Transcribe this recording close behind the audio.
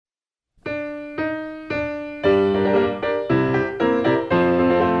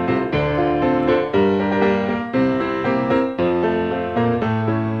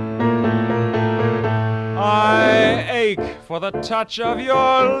the touch of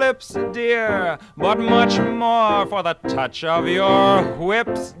your lips, dear, but much more for the touch of your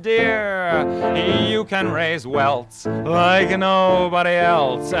whips, dear. You can raise welts like nobody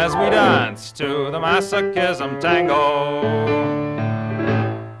else as we dance to the masochism tango.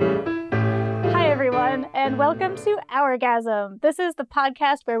 Hi, everyone, and welcome to Hourgasm. This is the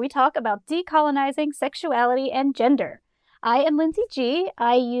podcast where we talk about decolonizing sexuality and gender. I am Lindsay G.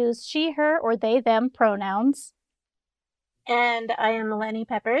 I use she, her, or they, them pronouns. And I am Melanie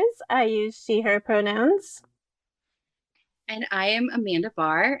Peppers. I use she, her pronouns. And I am Amanda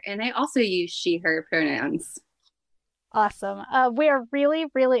Barr, and I also use she, her pronouns. Awesome. We are really,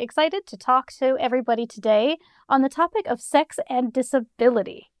 really excited to talk to everybody today on the topic of sex and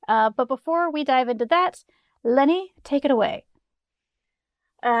disability. But before we dive into that, Lenny, take it away.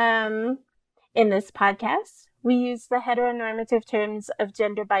 In this podcast, we use the heteronormative terms of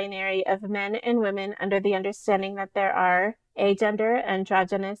gender binary of men and women under the understanding that there are agender,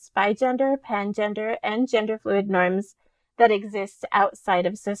 androgynous, bigender, pangender, and gender fluid norms that exist outside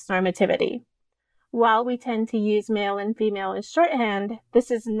of cisnormativity. While we tend to use male and female as shorthand, this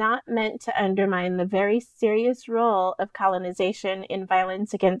is not meant to undermine the very serious role of colonization in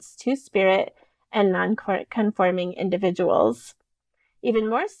violence against two-spirit and non-conforming individuals. Even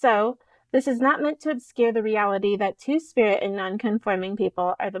more so, this is not meant to obscure the reality that two-spirit and non-conforming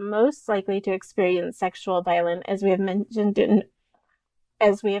people are the most likely to experience sexual violence, as we have mentioned in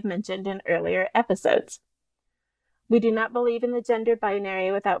earlier episodes. We do not believe in the gender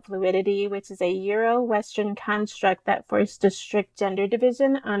binary without fluidity, which is a Euro-Western construct that forced a strict gender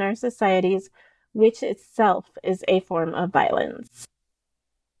division on our societies, which itself is a form of violence.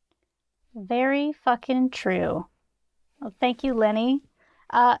 Very fucking true. Well, thank you, Lenny.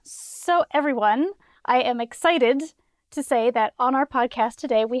 So everyone, I am excited to say that on our podcast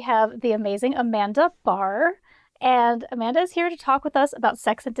today, we have the amazing Amanda Barr, and Amanda is here to talk with us about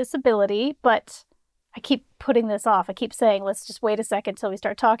sex and disability, but I keep putting this off. I keep saying, let's just wait a second till we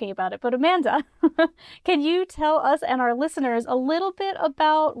start talking about it. But Amanda, can you tell us and our listeners a little bit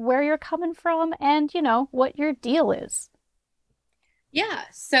about where you're coming from and, what your deal is? Yeah,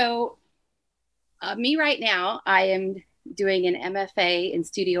 so me right now, I am doing an MFA in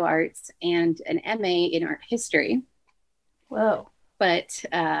studio arts and an MA in art history. Whoa. But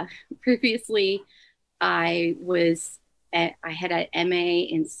previously I had an MA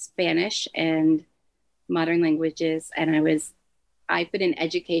in Spanish and modern languages, and I've been in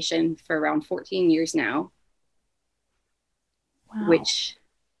education for around 14 years now. Wow. Which,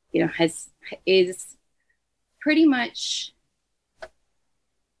 is pretty much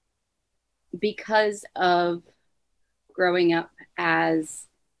because of growing up as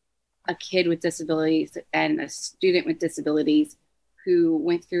a kid with disabilities and a student with disabilities who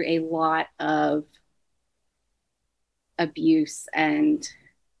went through a lot of abuse and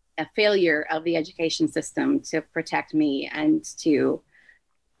a failure of the education system to protect me and to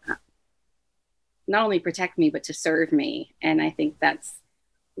not only protect me, but to serve me. And I think that's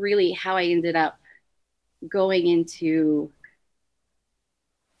really how I ended up going into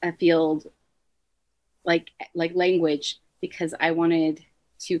a field like language, because I wanted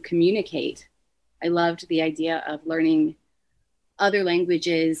to communicate. I loved the idea of learning other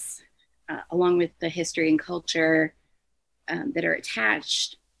languages along with the history and culture that are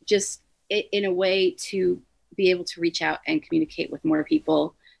attached, just in a way to be able to reach out and communicate with more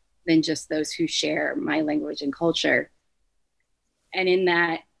people than just those who share my language and culture. And in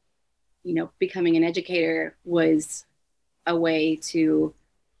that, becoming an educator was a way to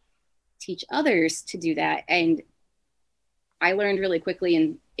teach others to do that. And I learned really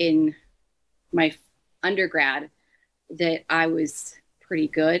quickly in my undergrad that I was pretty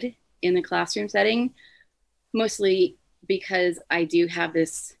good in the classroom setting, mostly because I do have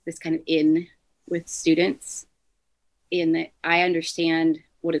this kind of in with students, in that I understand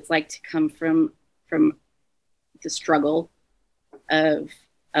what it's like to come from the struggle of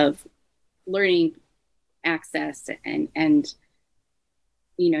learning access and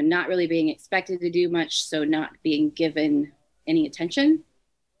not really being expected to do much, so not being given any attention.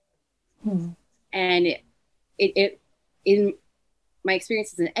 And it in my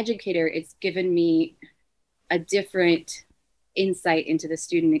experience as an educator, it's given me a different insight into the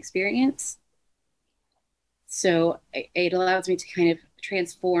student experience. So it allows me to kind of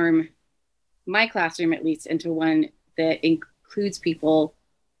transform my classroom, at least, into one that includes people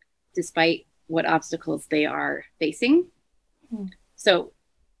despite what obstacles they are facing. So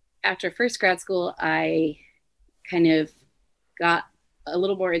after first grad school, I kind of got a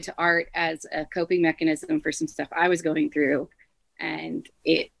little more into art as a coping mechanism for some stuff I was going through. And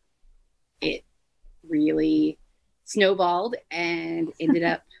it really snowballed and ended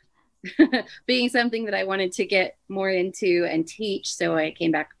up being something that I wanted to get more into and teach. So I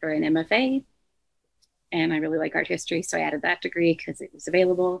came back for an MFA, and I really like art history. So I added that degree because it was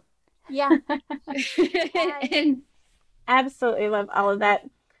available. Yeah. And Absolutely love all of that.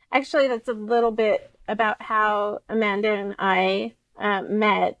 Actually, that's a little bit about how Amanda and I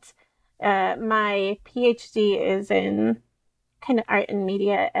met. My PhD is in kind of art and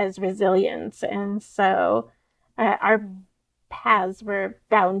media as resilience. And so our paths were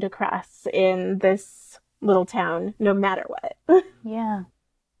bound to cross in this little town, no matter what. Yeah.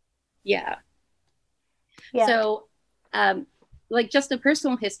 yeah. Yeah. So, like just a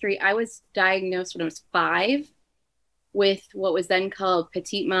personal history, I was diagnosed when I was 5 with what was then called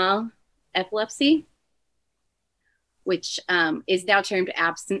petit mal epilepsy, which is now termed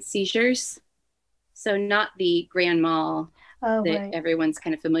absence seizures. So not the grand mal that right. everyone's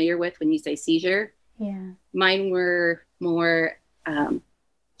kind of familiar with when you say seizure. Yeah. Mine were more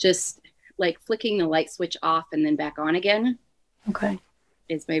just like flicking the light switch off and then back on again. Okay.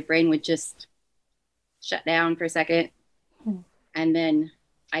 Is my brain would just shut down for a second and then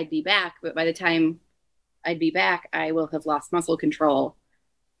I'd be back. But by the time I'd be back, I will have lost muscle control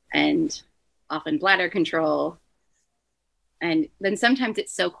and often bladder control. And then sometimes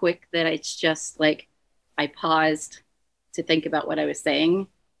it's so quick that it's just like I paused to think about what I was saying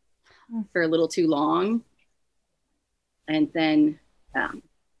for a little too long. And then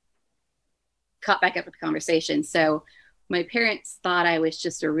caught back up with the conversation. So my parents thought I was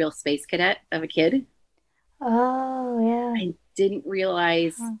just a real space cadet of a kid. Oh, yeah. I didn't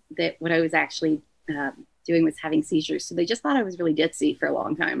realize that what I was actually doing was having seizures. So they just thought I was really ditzy for a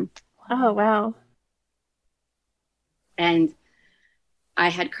long time. Oh, wow. And I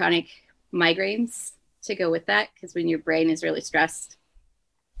had chronic migraines to go with that, because when your brain is really stressed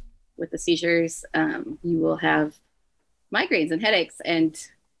with the seizures, you will have migraines and headaches. And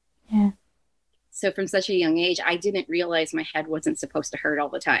so from such a young age, I didn't realize my head wasn't supposed to hurt all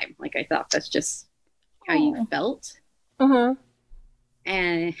the time. Like I thought that's just how you felt.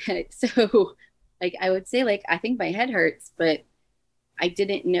 And so like I would say, like, I think my head hurts, but I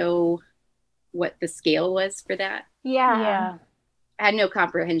didn't know what the scale was for that. Yeah. I had no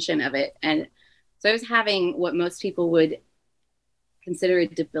comprehension of it. And so I was having what most people would consider a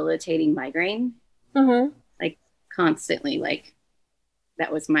debilitating migraine, like constantly, like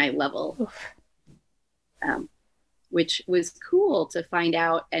that was my level, which was cool to find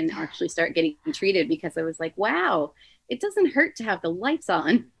out and actually start getting treated, because I was like, wow, it doesn't hurt to have the lights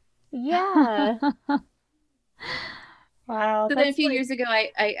on. Yeah. Wow. So then a few years ago,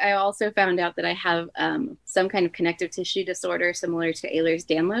 I also found out that I have some kind of connective tissue disorder similar to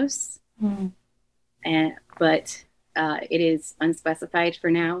Ehlers-Danlos. But it is unspecified for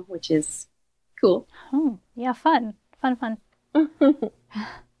now, which is cool. Oh, yeah, fun. I'm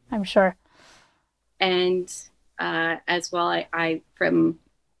sure. And as well, I from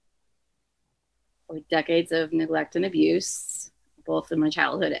decades of neglect and abuse, both in my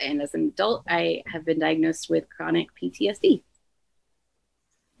childhood and as an adult, I have been diagnosed with chronic PTSD.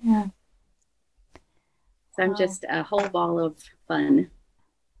 Yeah. So I'm just a whole ball of fun.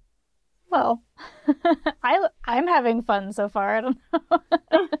 Well, I'm having fun so far. I don't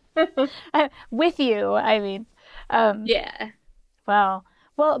know. With you, I mean. Yeah. Wow.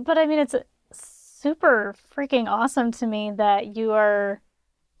 Well, but I mean, it's super freaking awesome to me that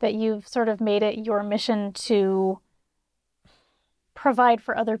you've sort of made it your mission to provide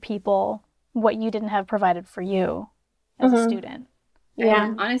for other people what you didn't have provided for you as a student. Yeah.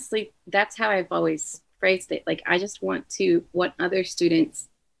 And honestly, that's how I've always phrased it. Like, I just want other students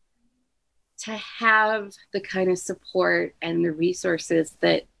to have the kind of support and the resources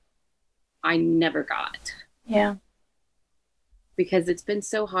that I never got. Yeah. Because it's been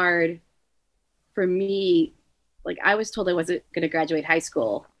so hard for me. Like, I was told I wasn't going to graduate high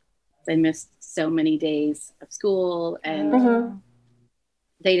school. I missed so many days of school, and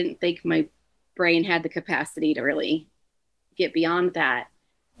they didn't think my brain had the capacity to really get beyond that.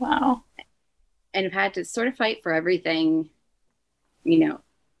 Wow. And I've had to sort of fight for everything, to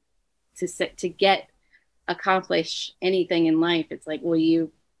accomplish anything in life. It's like, well,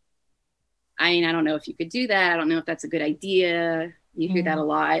 I don't know if you could do that. I don't know if that's a good idea. You hear that a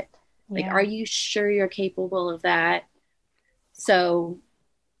lot. Like, are you sure you're capable of that? So,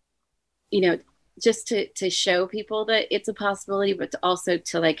 just to show people that it's a possibility, but also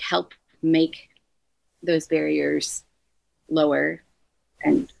to like help make those barriers lower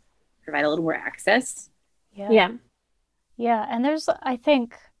and provide a little more access. Yeah. And there's, I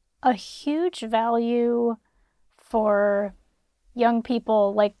think, a huge value for young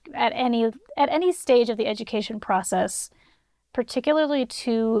people, like at any at any stage of the education process, particularly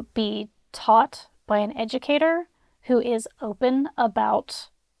to be taught by an educator who is open about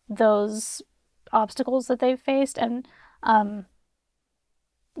those obstacles that they've faced. And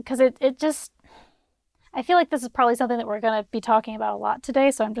because it just, I feel like this is probably something that we're going to be talking about a lot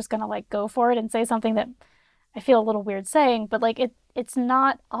today, so I'm just going to like go for it and say something that I feel a little weird saying, but like it's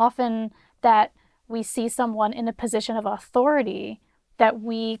not often that we see someone in a position of authority that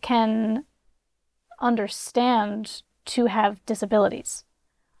we can understand to have disabilities.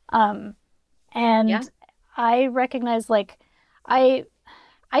 And Yeah. I recognize, like, I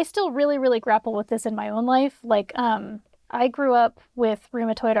still really, really grapple with this in my own life. Like, I grew up with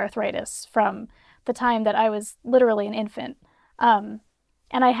rheumatoid arthritis from the time that I was literally an infant. And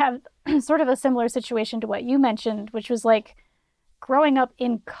I have sort of a similar situation to what you mentioned, which was like growing up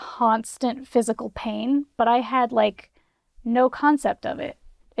in constant physical pain, but I had like no concept of it.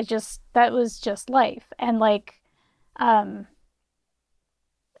 That was just life. And like, I've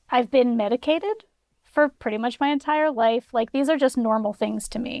been medicated for pretty much my entire life. Like, these are just normal things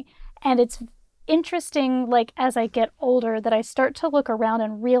to me. And it's interesting, like, as I get older, that I start to look around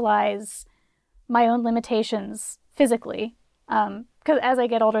and realize my own limitations physically. Because as I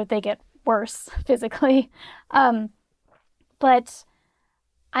get older, they get worse physically. But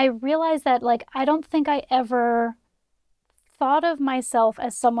I realize that, like, I don't think I ever thought of myself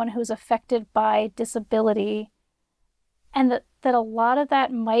as someone who's affected by disability, and that a lot of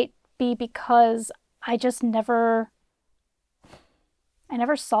that might be because I never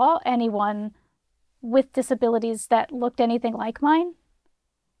saw anyone with disabilities that looked anything like mine.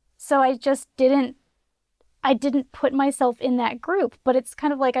 So I didn't put myself in that group. But it's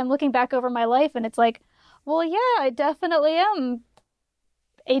kind of like I'm looking back over my life and it's like, well, yeah, I definitely am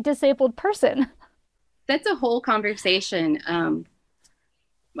a disabled person. That's a whole conversation.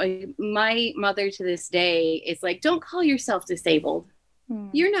 My mother to this day is like, don't call yourself disabled.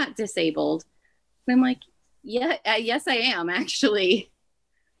 You're not disabled. And I'm like, yeah, yes, I am actually.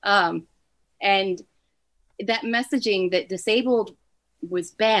 And that messaging that disabled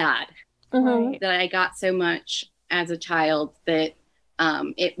was bad, that I got so much as a child, that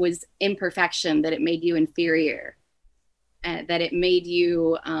it was imperfection, that it made you inferior, that it made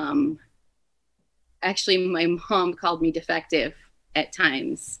you, actually, my mom called me defective at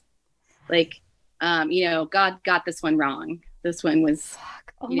times. Like, God got this one wrong. This one was,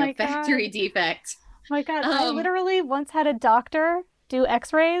 factory defect. Oh my God. I literally once had a doctor do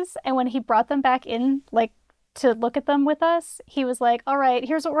x-rays, and when he brought them back in, like, to look at them with us, he was like, all right,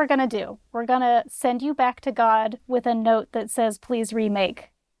 here's what we're going to do. We're going to send you back to God with a note that says, please remake.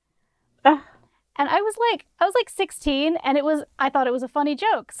 And I was like 16, and I thought it was a funny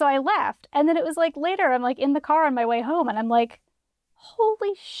joke. So I laughed. And then it was like later, I'm like in the car on my way home, and I'm like,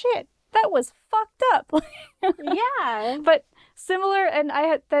 holy shit, that was fucked up. Yeah. But similar, and I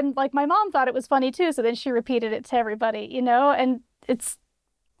had then, like, my mom thought it was funny too. So then she repeated it to everybody, and it's.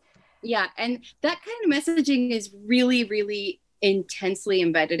 Yeah. And that kind of messaging is really, really intensely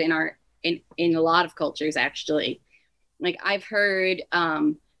embedded in in a lot of cultures, actually. Like, I've heard,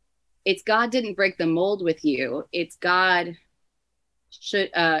 it's God didn't break the mold with you. It's God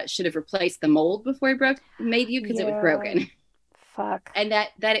should have replaced the mold before he made you, because it was broken. Fuck. And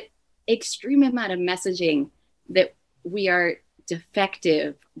that extreme amount of messaging that we are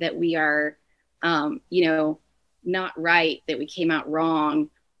defective, that we are, not right, that we came out wrong.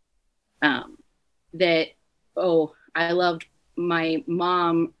 That, I loved, my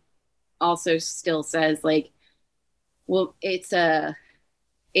mom also still says, like, well, I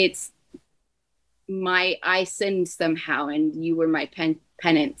sinned somehow and you were my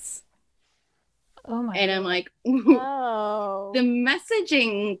penance. Oh my And God. I'm like, Oh. the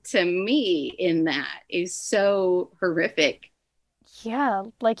messaging to me in that is so horrific. Yeah,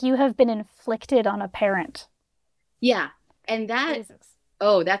 like you have been inflicted on a parent. Yeah. And that, Jesus.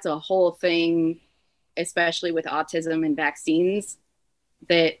 that's a whole thing, especially with autism and vaccines,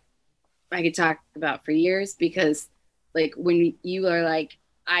 that I could talk about for years, because, like, when you are like,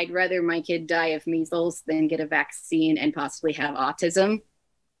 I'd rather my kid die of measles than get a vaccine and possibly have autism,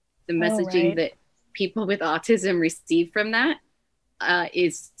 the messaging that people with autism receive from that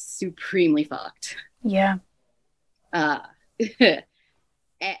is supremely fucked. Yeah. And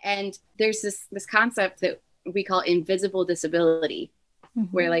there's this concept that we call invisible disability,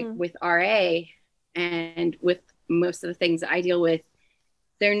 where, like, with RA and with most of the things that I deal with,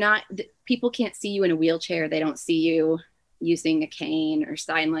 people can't see you in a wheelchair. They don't see you using a cane or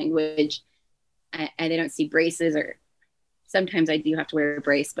sign language, and they don't see braces, or sometimes I do have to wear a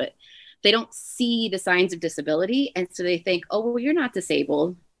brace, but they don't see the signs of disability. And so they think, oh, well, you're not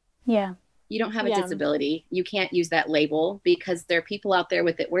disabled. Yeah. you don't have a Yeah. disability. You can't use that label because there are people out there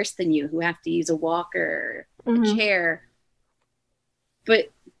with it worse than you who have to use a walker, a chair.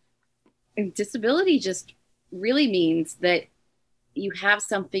 But disability just really means that you have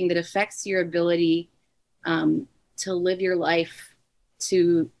something that affects your ability to live your life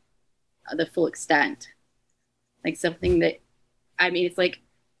to the full extent. Like something that, I mean, it's like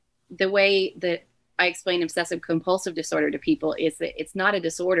the way that I explain obsessive compulsive disorder to people is that it's not a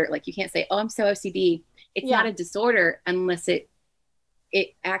disorder. Like you can't say, oh, I'm so OCD. It's not a disorder unless it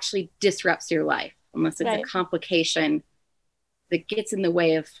actually disrupts your life, unless it's a complication that gets in the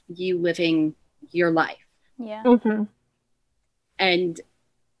way of you living your life. Yeah. And,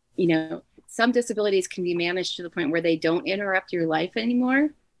 you know, some disabilities can be managed to the point where they don't interrupt your life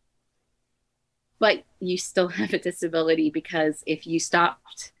anymore, but you still have a disability because if you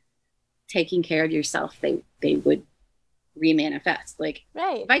stopped taking care of yourself, they would remanifest. Like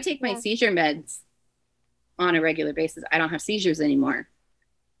if I take my seizure meds on a regular basis, I don't have seizures anymore.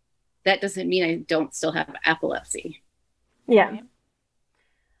 That doesn't mean I don't still have epilepsy. Yeah.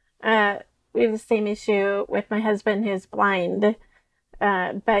 We have the same issue with my husband who's blind,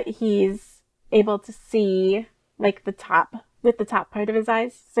 but he's able to see like the top part of his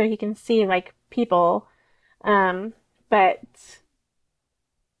eyes, so he can see like people, but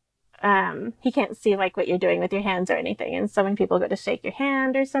he can't see like what you're doing with your hands or anything. And so when people go to shake your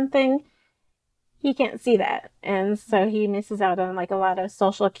hand or something, he can't see that. And so he misses out on like a lot of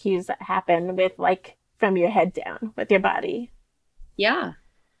social cues that happen with like from your head down with your body. Yeah.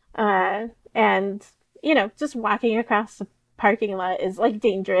 And, you know, just walking across the parking lot is like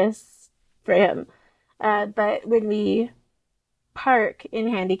dangerous for him. But when we park in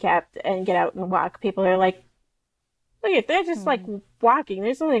handicapped and get out and walk, people are like, look at, they're just like walking.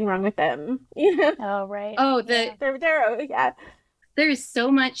 There's nothing wrong with them. You know? Oh, right. Oh, they're there is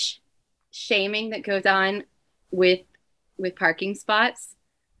so much shaming that goes on with parking spots.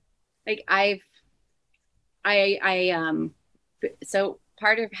 Like so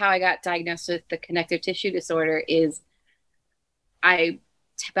part of how I got diagnosed with the connective tissue disorder is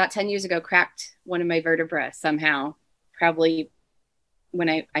about 10 years ago cracked one of my vertebrae somehow, probably when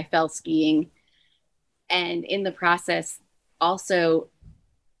I fell skiing. And in the process, also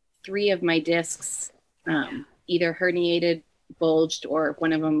 3 of my discs either herniated, bulged, or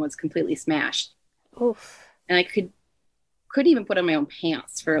one of them was completely smashed. Oof. And I couldn't even put on my own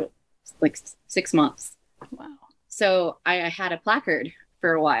pants for like 6 months. Wow. So I had a placard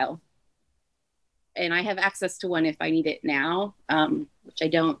for a while. And I have access to one if I need it now, which I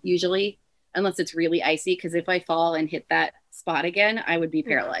don't usually, unless it's really icy. Because if I fall and hit that spot again, I would be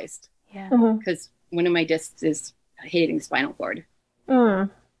paralyzed. Yeah. Because one of my discs is hitting the spinal cord. And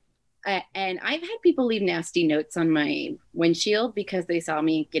I've had people leave nasty notes on my windshield because they saw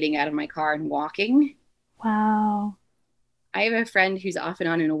me getting out of my car and walking. Wow. I have a friend who's off and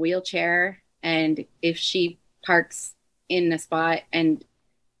on in a wheelchair. And if she parks in a spot and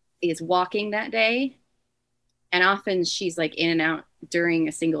is walking that day, and often she's like in and out during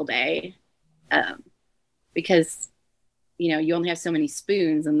a single day, because, you know, you only have so many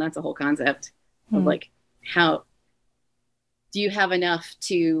spoons, and that's a whole concept of like, how do you have enough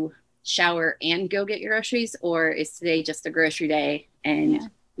to shower and go get your groceries, or is today just a grocery day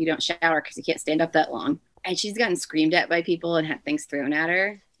and you don't shower because you can't stand up that long? And she's gotten screamed at by people and had things thrown at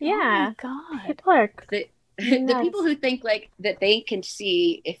her. Yeah. Oh my God. People are the people who think like that they can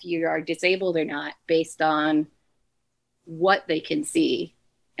see if you are disabled or not based on what they can see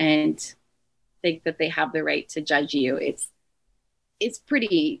and think that they have the right to judge you, it's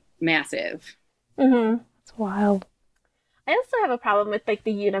pretty massive. It's wild. I also have a problem with like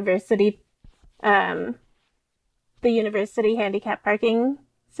the university handicap parking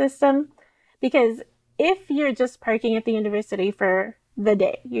system, because if you're just parking at the university for the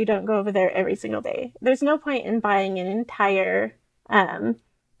day, you don't go over there every single day, there's no point in buying an entire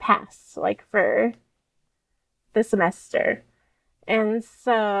pass like for the semester. And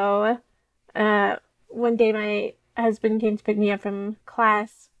so one day my husband came to pick me up from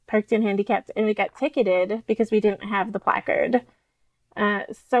class, parked in handicapped, and we got ticketed because we didn't have the placard.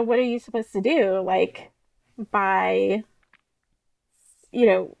 So what are you supposed to do? Like,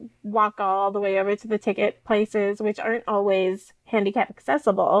 walk all the way over to the ticket places, which aren't always handicap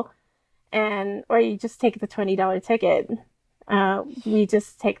accessible, or you just take the $20 ticket. We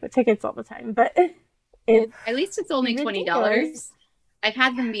just take the tickets all the time, but at least it's only $20. I've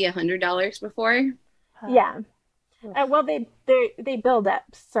had them be $100 before. Yeah. Well, they build up,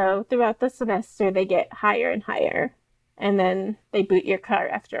 so throughout the semester they get higher and higher, and then they boot your car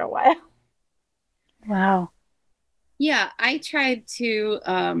after a while. Wow. Yeah, I tried to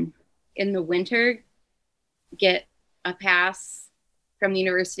in the winter get a pass from the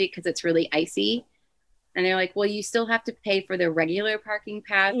university because it's really icy. And they're like, well, you still have to pay for the regular parking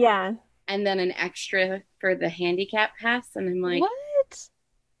pass. Yeah. And then an extra for the handicap pass. And I'm like, What?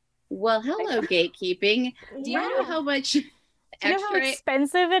 well, hello, gatekeeping. Do you know how much Do you know how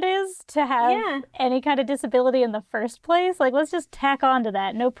expensive it is to have any kind of disability in the first place? Like, let's just tack on to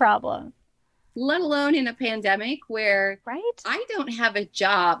that. No problem. Let alone in a pandemic where I don't have a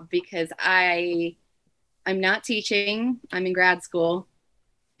job because I'm not teaching. I'm in grad school.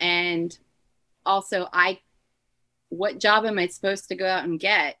 And also, what job am I supposed to go out and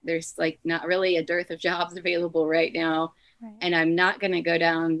get? There's like not really a dearth of jobs available right now. Right. And I'm not going to go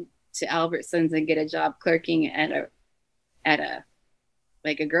down to Albertsons and get a job clerking at a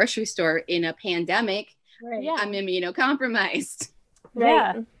like a grocery store in a pandemic. Right. Yeah. I'm immunocompromised. Right.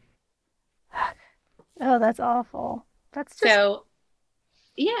 Yeah. Oh, that's awful. That's just... So,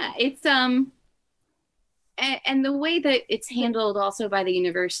 yeah, it's and the way that it's handled also by the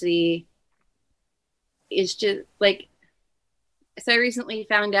university is just like, so I recently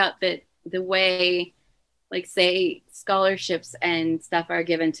found out that the way, like, say, scholarships and stuff are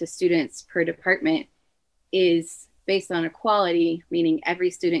given to students per department is based on equality, meaning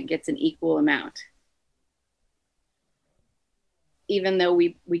every student gets an equal amount. Even though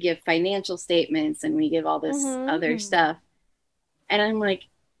we give financial statements and we give all this other stuff. And I'm like,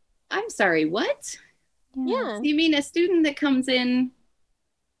 I'm sorry, what? Yeah. So you mean a student that comes in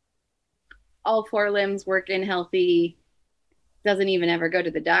all 4 limbs working healthy, doesn't even ever go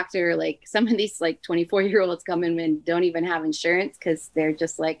to the doctor? Like some of these like 24-year-olds come in and don't even have insurance because they're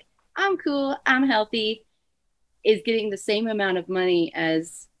just like, I'm cool, I'm healthy, is getting the same amount of money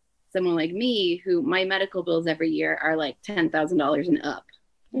as someone like me, who my medical bills every year are like $10,000 and up.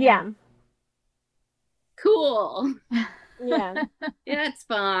 Yeah. Cool. Yeah. Yeah, it's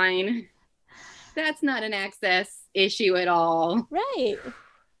fine. That's not an access issue at all. Right.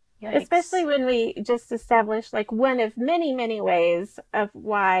 Yikes. Especially when we just established like one of many, many ways of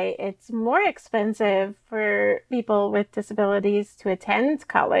why it's more expensive for people with disabilities to attend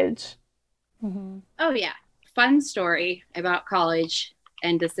college. Mm-hmm. Oh, yeah. Fun story about college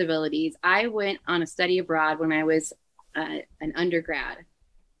and disabilities. I went on a study abroad when I was an undergrad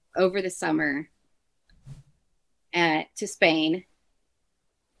over the summer to Spain.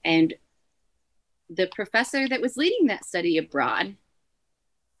 And the professor that was leading that study abroad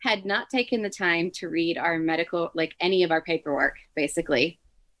had not taken the time to read our medical, like any of our paperwork, basically.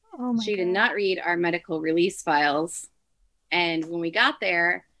 Oh my She did God. not read our medical release files. And when we got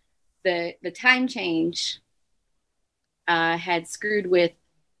there, the time change had screwed with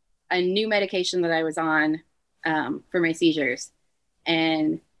a new medication that I was on for my seizures.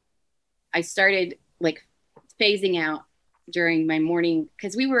 And I started like phasing out during my morning,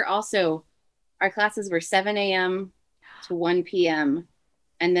 because we were also, our classes were 7 a.m. to 1 p.m.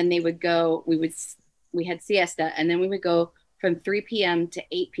 And then they would go, we had siesta, and then we would go from 3 p.m. to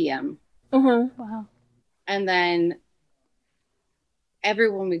 8 p.m. Mm-hmm. Wow. And then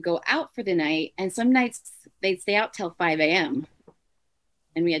everyone would go out for the night, and some nights they'd stay out till 5 a.m.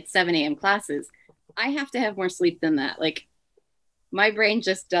 and we had 7 a.m. classes. I have to have more sleep than that. Like, my brain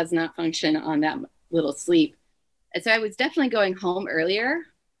just does not function on that little sleep. And so I was definitely going home earlier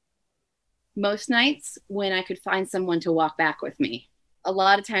most nights when I could find someone to walk back with me. A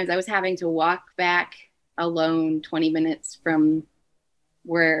lot of times I was having to walk back alone 20 minutes from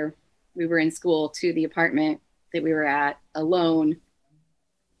where we were in school to the apartment that we were at alone,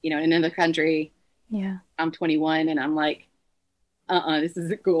 in another country. Yeah. I'm 21 and I'm like, this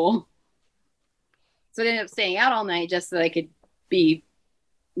isn't cool. So I ended up staying out all night just so that I could be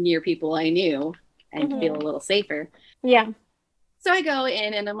near people I knew and feel a little safer. Yeah. So I go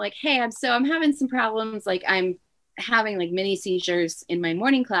in and I'm like, hey, I'm having some problems. Like, I'm having like mini seizures in my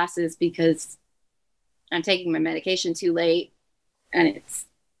morning classes because I'm taking my medication too late and it's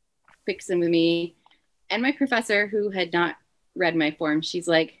fixing with me. And my professor, who had not read my form, she's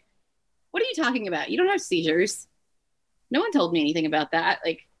like, what are you talking about? You don't have seizures. No one told me anything about that.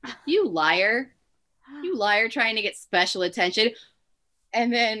 Like, you liar. You liar trying to get special attention.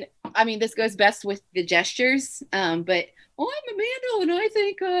 And then, this goes best with the gestures. But, I'm Amanda and I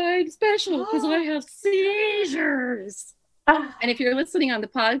think I'm special because I have seizures. And if you're listening on the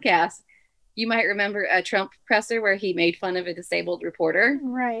podcast, you might remember a Trump presser where he made fun of a disabled reporter.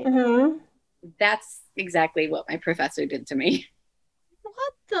 Right. Mm-hmm. That's exactly what my professor did to me.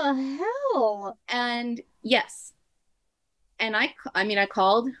 What the hell? And yes. And I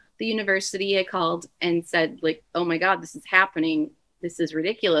called the university. I called and said, like, oh my God, this is happening. This is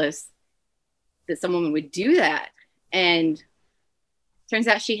ridiculous that someone would do that. And Turns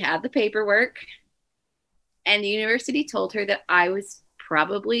out she had the paperwork, and the university told her that I was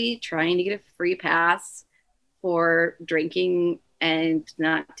probably trying to get a free pass for drinking and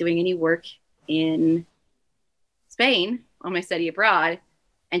not doing any work in Spain on my study abroad,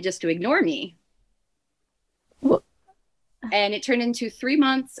 and just to ignore me. Well, and it turned into 3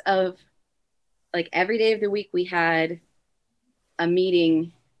 months of, like, every day of the week we had a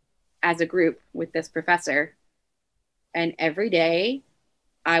meeting as a group with this professor, and every day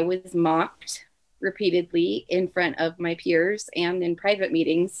I was mocked repeatedly in front of my peers and in private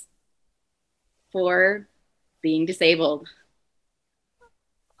meetings for being disabled.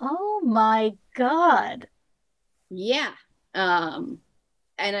 oh my God. Yeah. And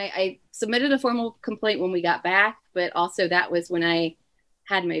I submitted a formal complaint when we got back, but also that was when I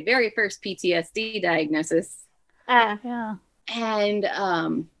had my very first PTSD diagnosis. Yeah.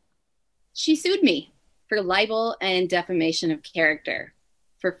 And she sued me for libel and defamation of character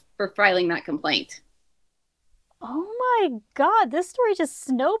for filing that complaint. Oh my God, this story just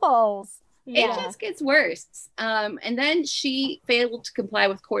snowballs. It just gets worse. And then she failed to comply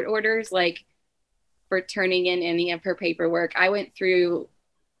with court orders, like for turning in any of her paperwork. I went through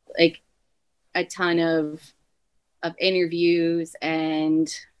like a ton of interviews,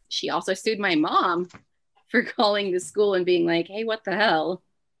 and she also sued my mom for calling the school and being like, hey, what the hell?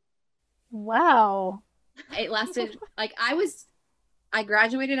 Wow. It lasted like I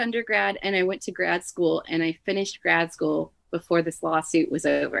graduated undergrad and I went to grad school, and I finished grad school before this lawsuit was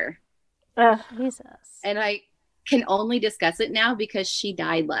over. Jesus. And I can only discuss it now because she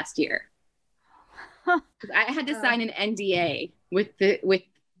died last year. I had to sign an NDA with the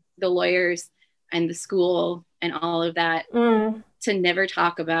lawyers and the school and all of that to never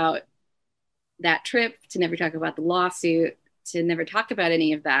talk about that trip, to never talk about the lawsuit, to never talk about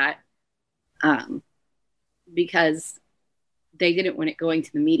any of that, because they didn't want it going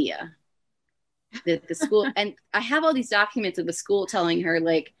to the media. The school, and I have all these documents of the school telling her,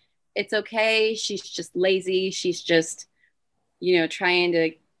 like, it's okay, she's just lazy, she's just, trying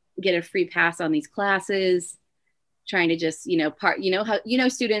to get a free pass on these classes, trying to just, how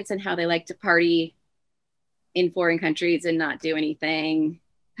students and how they like to party in foreign countries and not do anything.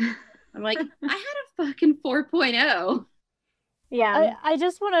 I'm like, I had a fucking 4.0. Yeah. I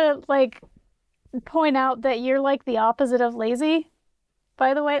just want to point out that you're like the opposite of lazy,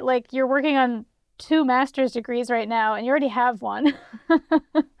 by the way. Like, you're working on 2 master's degrees right now and you already have one.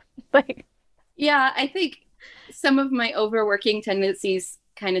 Yeah, I think some of my overworking tendencies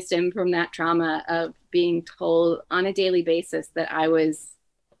kind of stem from that trauma of being told on a daily basis that I was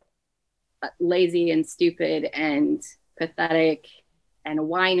lazy and stupid and pathetic and a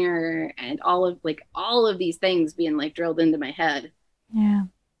whiner, and all of these things being like drilled into my head. Yeah.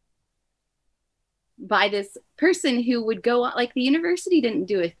 By this person who would go on, like, the university didn't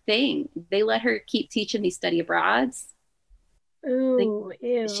do a thing. They let her keep teaching these study abroads. Ooh,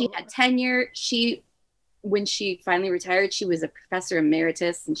 ew. She had tenure. When she finally retired, she was a professor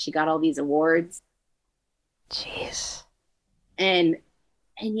emeritus, and she got all these awards. Jeez. And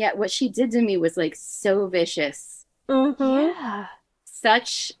yet what she did to me was like so vicious. Yeah.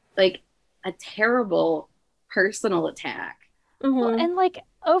 Such like a terrible personal attack. Well, and like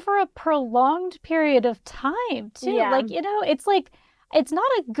over a prolonged period of time too. Yeah. Like, it's like, it's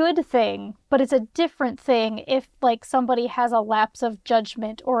not a good thing, but it's a different thing if like somebody has a lapse of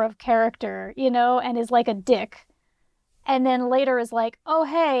judgment or of character, and is like a dick. And then later is like, oh,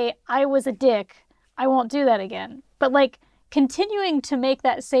 hey, I was a dick, I won't do that again. But like continuing to make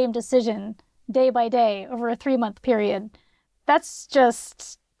that same decision day by day over a 3-month period, that's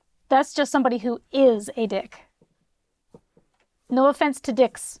just somebody who is a dick. No offense to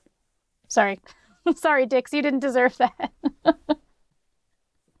dicks. Sorry. Sorry, dicks, you didn't deserve that.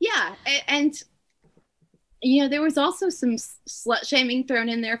 Yeah. And there was also some slut shaming thrown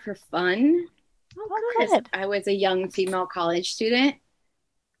in there for fun. Oh, good. I was a young female college student,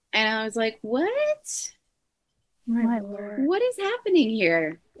 and I was like, what? My Lord. What is happening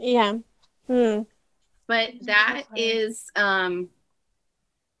here? Yeah. But that is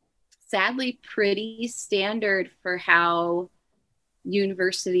sadly pretty standard for how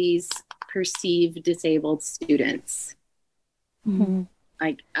universities perceive disabled students. Mm-hmm.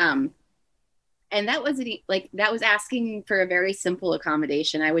 And that was asking for a very simple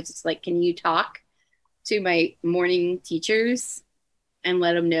accommodation. I was just like, can you talk to my morning teachers and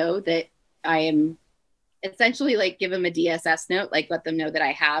let them know that I am essentially, like, give them a DSS note, like let them know that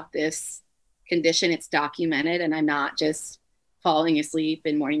I have this condition, it's documented, and I'm not just falling asleep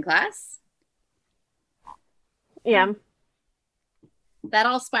in morning class. Yeah. That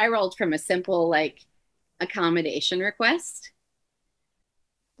all spiraled from a simple, like, accommodation request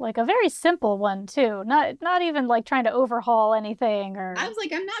Like a very simple one too. Not even like trying to overhaul anything or I was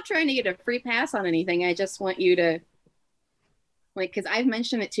like, I'm not trying to get a free pass on anything. I just want you to like, because I've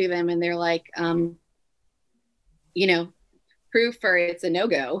mentioned it to them and they're like, proof for it's a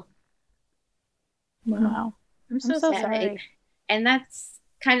no-go. Wow. I'm so sorry. And that's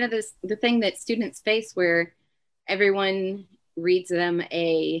kind of the thing that students face where everyone reads them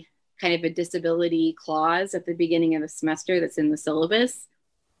a kind of a disability clause at the beginning of the semester that's in the syllabus.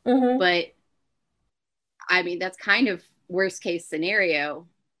 Mm-hmm. But I mean, that's kind of worst case scenario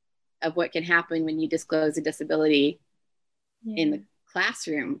of what can happen when you disclose a disability in the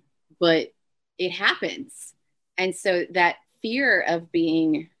classroom, but it happens. And so that fear of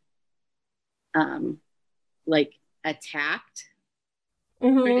being like attacked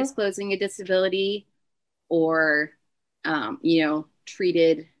for disclosing a disability or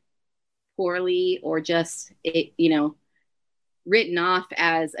treated poorly or just written off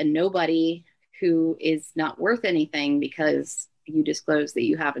as a nobody who is not worth anything because you disclose that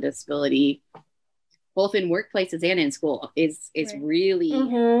you have a disability both in workplaces and in school is really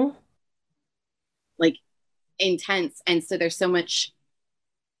like intense. And so there's so much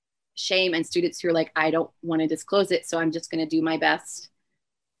shame and students who are like, I don't want to disclose it, so I'm just going to do my best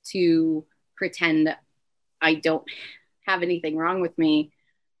to pretend I don't have anything wrong with me.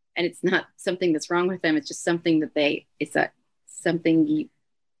 And it's not something that's wrong with them. It's just something that something you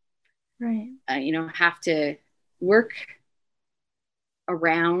have to work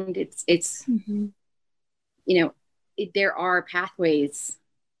around. It's there are pathways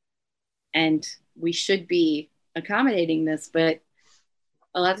and we should be accommodating this, but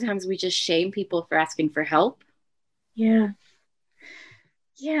a lot of times we just shame people for asking for help. Yeah.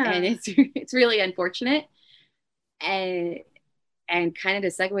 And it's really unfortunate. And kind of to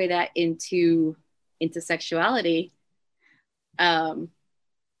segue that into sexuality, I'm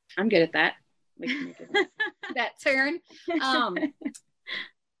good at that. That turn.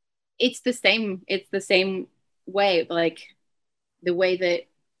 It's the same way, like the way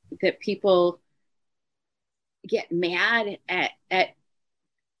that people get mad at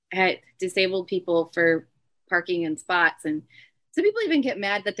disabled people for parking in spots, and some people even get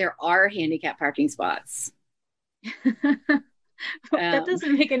mad that there are handicap parking spots. That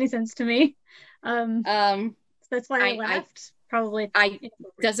doesn't make any sense to me. That's why I laughed. Probably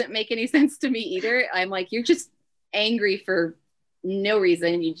doesn't make any sense to me either. I'm like, you're just angry for no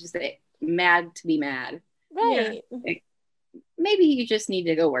reason. You just mad to be mad. Right. Like, maybe you just need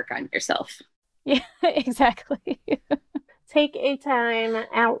to go work on yourself. Yeah, exactly. Take a time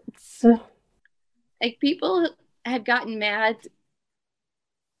out. Like people have gotten mad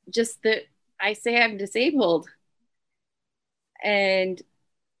just that I say I'm disabled. And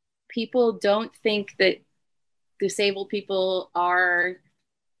people don't think that disabled people are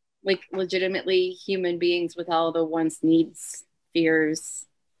like legitimately human beings with all the wants, needs, fears,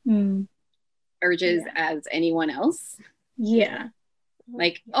 urges as anyone else. Yeah.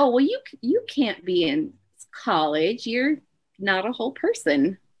 Like, oh, well, you can't be in college. You're not a whole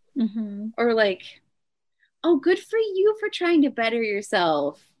person. Or like, oh, good for you for trying to better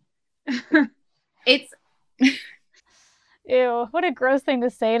yourself. It's ew, what a gross thing to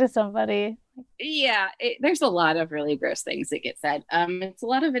say to somebody. Yeah, there's a lot of really gross things that get said. It's a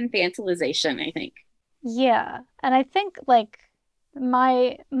lot of infantilization, I think. Yeah, and I think like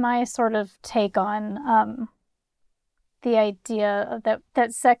my sort of take on the idea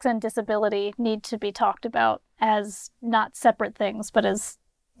that sex and disability need to be talked about as not separate things, but as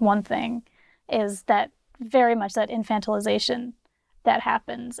one thing, is that very much that infantilization that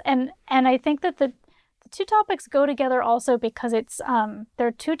happens. And I think that the two topics go together also because it's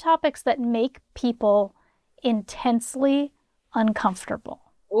they're two topics that make people intensely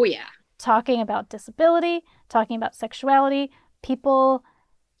uncomfortable. Oh yeah. Talking about disability, talking about sexuality, people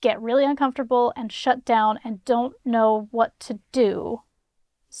get really uncomfortable and shut down and don't know what to do.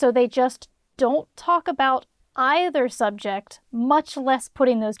 So they just don't talk about either subject, much less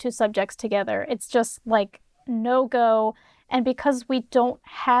putting those two subjects together. It's just like no go. And because we don't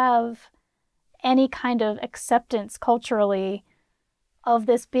have any kind of acceptance culturally of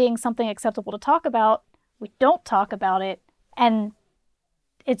this being something acceptable to talk about, we don't talk about it. And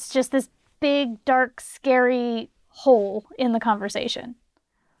it's just this big, dark, scary hole in the conversation.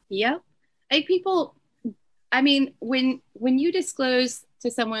 Yep. Like people, I mean, when you disclose to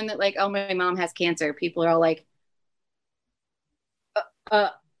someone that like, oh, my mom has cancer, people are all like,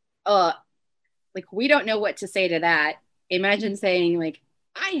 like, we don't know what to say to that. Imagine saying like,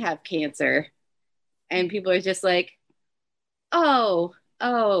 I have cancer. And people are just like, yeah,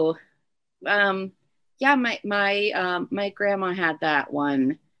 my grandma had that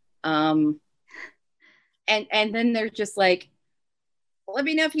one. And then they're just like, let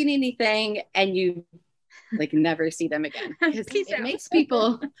me know if you need anything, and you like never see them again. Because it makes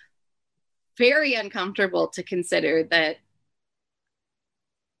people very uncomfortable to consider that,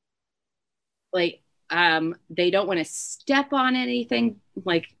 like, they don't want to step on anything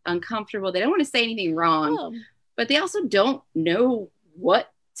like uncomfortable. They don't want to say anything wrong, but they also don't know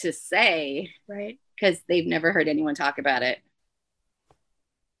what to say, right? Because they've never heard anyone talk about it.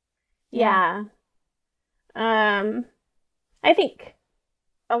 Yeah. I think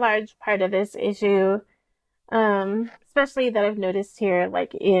a large part of this issue, especially that I've noticed here,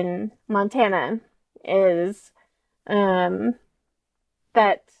 like in Montana, is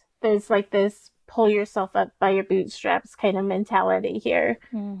that there's like this pull yourself up by your bootstraps kind of mentality here.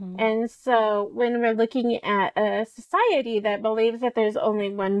 Mm-hmm. And so when we're looking at a society that believes that there's only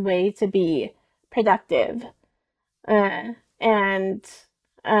one way to be productive, and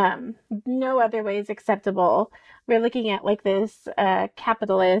no other way is acceptable, we're looking at like this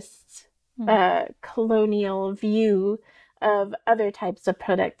capitalist, colonial view of other types of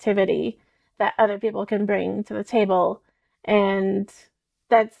productivity that other people can bring to the table. And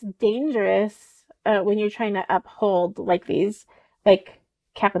that's dangerous when you're trying to uphold like these like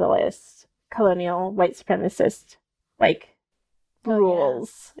capitalist, colonial, white supremacist like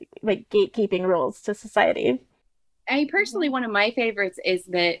rules, like gatekeeping rules to society. I mean, personally, one of my favorites is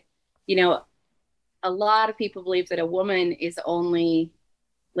that, you know, a lot of people believe that a woman is only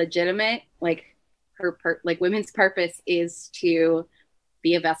legitimate, like like women's purpose is to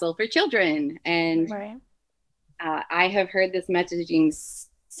be a vessel for children. And Right. I have heard this messaging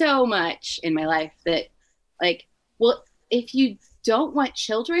so much in my life that, like, well, if you don't want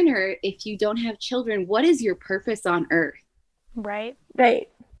children, or if you don't have children, what is your purpose on earth? Right. Right.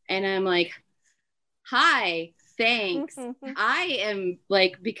 And I'm like, hi, thanks. I am,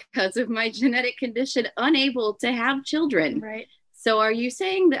 like, because of my genetic condition, unable to have children. Right. So are you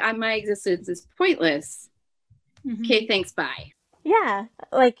saying that my existence is pointless? Okay, thanks, bye. Yeah,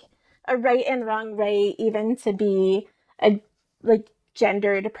 like a right and wrong way even to be a like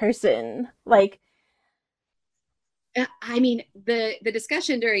gendered person. Like, I mean, the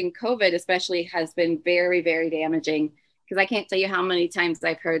discussion during COVID especially has been very, very damaging, because I can't tell you how many times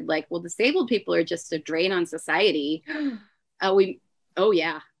I've heard, like, well, disabled people are just a drain on society.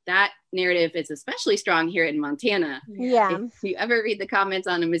 That narrative is especially strong here in Montana. yeah. If you ever read the comments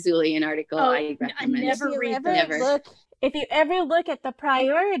on a Missoulian article, I recommend it. If you ever look at the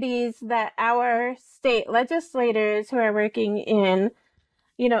priorities that our state legislators who are working in,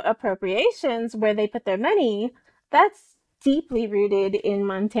 you know, appropriations, where they put their money, that's deeply rooted in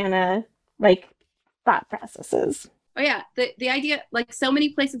Montana, like, thought processes. Oh yeah, the idea, like, so many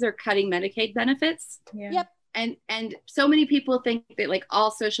places are cutting Medicaid benefits. Yeah. Yep. And so many people think that, like,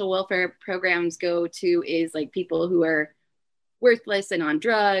 all social welfare programs go to is like people who are worthless and on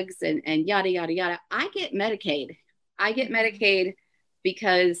drugs and yada yada yada. I get Medicaid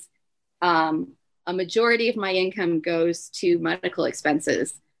because a majority of my income goes to medical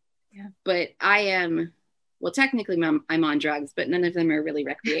expenses. Yeah. But I am, well, technically I'm on drugs, but none of them are really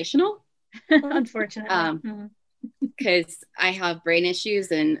recreational. Unfortunately. Because I have brain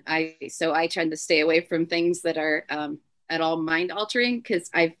issues, and I tend to stay away from things that are at all mind altering, because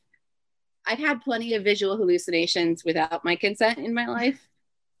I've had plenty of visual hallucinations without my consent in my life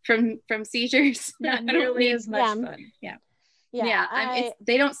from seizures. Not nearly as much fun. Yeah.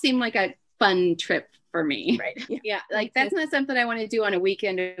 They don't seem like a fun trip for me. Right. Yeah, like that's not something I want to do on a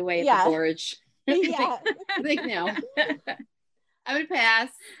weekend away at the gorge. Yeah. Like, no. I'm gonna pass.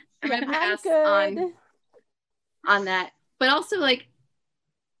 I'm gonna pass on that. But also, like,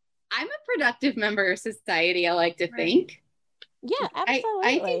 I'm a productive member of society, I like to think. Yeah,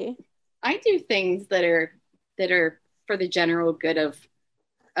 absolutely. I do things that are for the general good of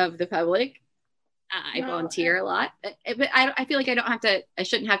the public. I volunteer a lot, but I feel like I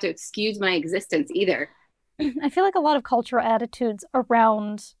shouldn't have to excuse my existence either. I feel like a lot of cultural attitudes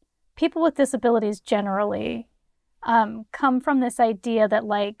around people with disabilities generally come from this idea that,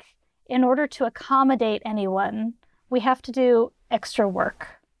 like, in order to accommodate anyone, we have to do extra work,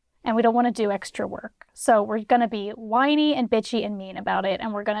 and we don't want to do extra work. So we're going to be whiny and bitchy and mean about it,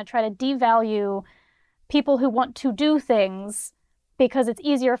 and we're going to try to devalue people who want to do things because it's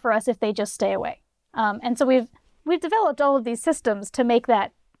easier for us if they just stay away. And so we've developed all of these systems to make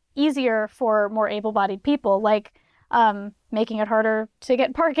that easier for more able-bodied people, like making it harder to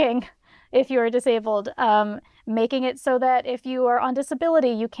get parking if you're disabled, making it so that if you are on disability,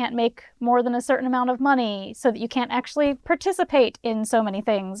 you can't make more than a certain amount of money so that you can't actually participate in so many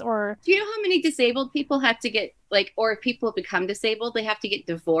things. Or do you know how many disabled people have to get, like, or if people become disabled, they have to get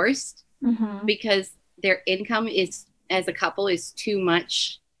divorced because their income is, as a couple, is too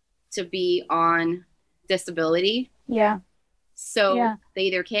much to be on disability. Yeah. So they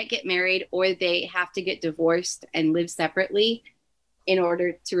either can't get married or they have to get divorced and live separately in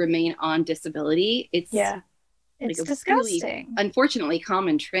order to remain on disability. It's it's like disgusting. Really, unfortunately,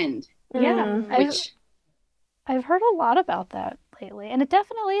 common trend. Yeah. I've heard a lot about that lately, and it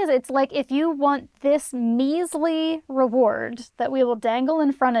definitely is. It's like, if you want this measly reward that we will dangle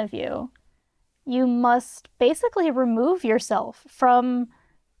in front of you, you must basically remove yourself from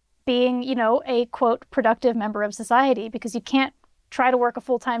being, you know, a quote productive member of society, because you can't try to work a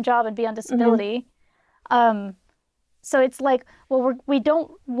full-time job and be on disability. So it's like, well, we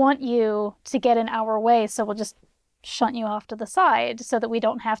don't want you to get in our way, so we'll just shunt you off to the side so that we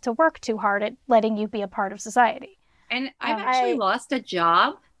don't have to work too hard at letting you be a part of society. And I've actually lost a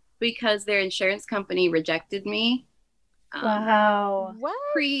job because their insurance company rejected me. Wow. What?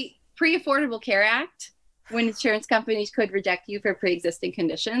 Pre-Affordable Care Act, when insurance companies could reject you for pre-existing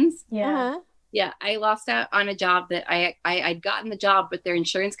conditions. Yeah. Yeah, I lost out on a job that I'd gotten the job, but their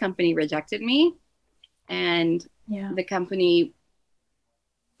insurance company rejected me. And the company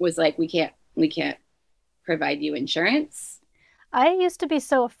was like, we can't provide you insurance. I used to be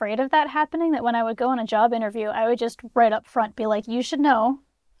so afraid of that happening that when I would go on a job interview, I would just right up front be like, you should know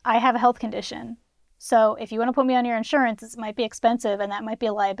I have a health condition. So if you want to put me on your insurance, it might be expensive and that might be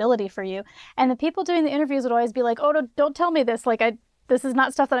a liability for you. And the people doing the interviews would always be like, oh, no, don't tell me this. Like, this is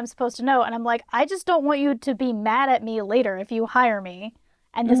not stuff that I'm supposed to know. And I'm like, I just don't want you to be mad at me later if you hire me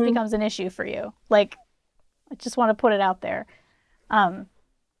and this becomes an issue for you. Like, I just want to put it out there.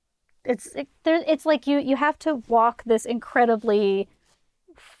 It's like you have to walk this incredibly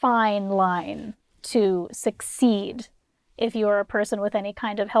fine line to succeed if you're a person with any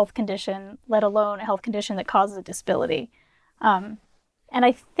kind of health condition, let alone a health condition that causes a disability. And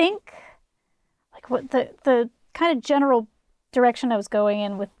I think, like, what the kind of general direction I was going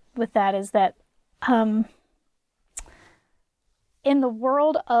in with that is that in the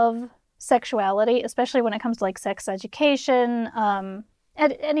world of sexuality, especially when it comes to like sex education,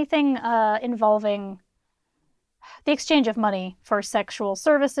 anything involving the exchange of money for sexual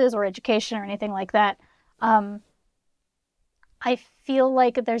services or education or anything like that, I feel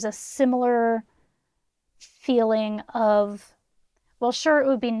like there's a similar feeling of, well, sure, it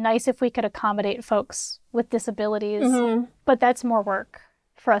would be nice if we could accommodate folks with disabilities, but that's more work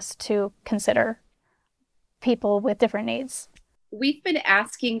for us to consider people with different needs. We've been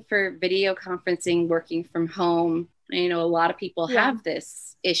asking for video conferencing, working from home. You know, a lot of people have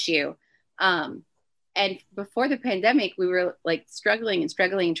this issue. And before the pandemic, we were like struggling,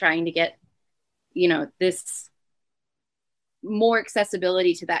 trying to get, you know, this more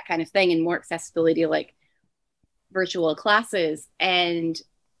accessibility to that kind of thing and more accessibility to like virtual classes, and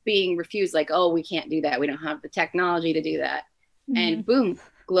being refused, like, oh, we can't do that. We don't have the technology to do that. And boom,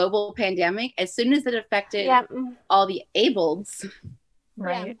 global pandemic. As soon as it affected all the ableds,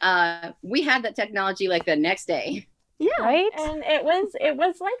 right? We had that technology like the next day. Yeah, right. And it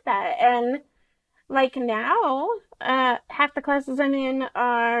was like that. And like now, half the classes I'm in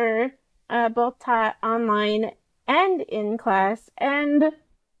are both taught online and in class, and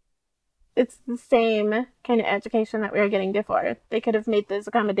it's the same kind of education that we were getting before. They could have made those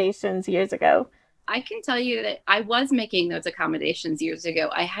accommodations years ago. I can tell you that I was making those accommodations years ago.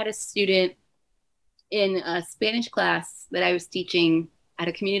 I had a student in a Spanish class that I was teaching at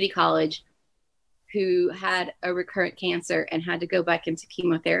a community college who had a recurrent cancer and had to go back into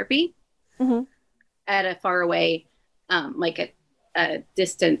chemotherapy at a far away, like a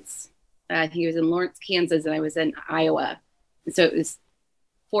distance. He was in Lawrence, Kansas, and I was in Iowa. And so it was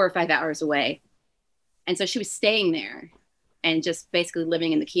 4 or 5 hours away. And so she was staying there and just basically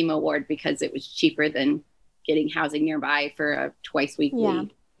living in the chemo ward because it was cheaper than getting housing nearby for a twice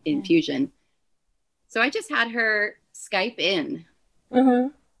weekly infusion. So I just had her Skype in.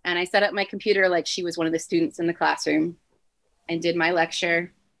 And I set up my computer like she was one of the students in the classroom and did my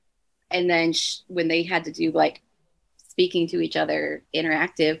lecture. And then when they had to do like speaking to each other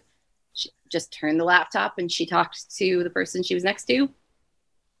interactive, she just turned the laptop and she talked to the person she was next to.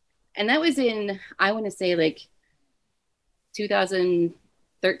 And that was in, I want to say like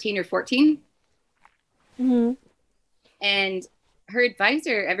 2013 or 14. And her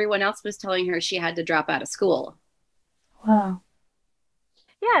advisor, everyone else was telling her she had to drop out of school. Wow.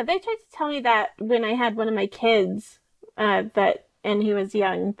 Yeah, they tried to tell me that when I had one of my kids, that and he was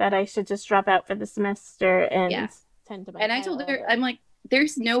young, that I should just drop out for the semester and tend to my And I told her, I'm like,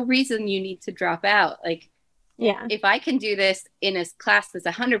 there's no reason you need to drop out. Like, if I can do this in a class that's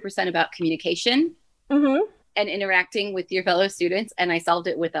 100% about communication and interacting with your fellow students, and I solved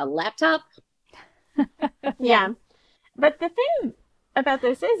it with a laptop. But the thing about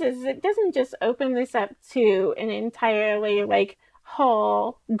this is it doesn't just open this up to an entirely like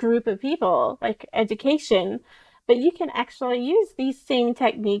whole group of people, like education, but you can actually use these same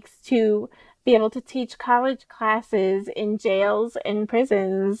techniques to be able to teach college classes in jails and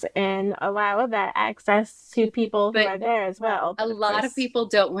prisons and allow that access to people who are there as well. A lot of people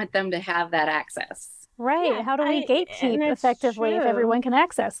don't want them to have that access. Right. Yeah, how do we gatekeep effectively if everyone can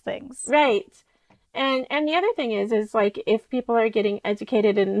access things? Right. And the other thing is like if people are getting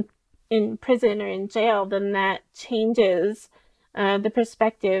educated in prison or in jail, then that changes the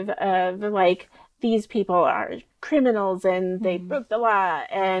perspective of like these people are criminals and they broke the law,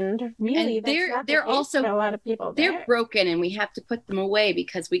 and really and they're also for a lot of people. They're broken, and we have to put them away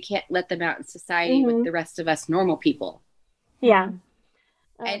because we can't let them out in society with the rest of us normal people. Yeah.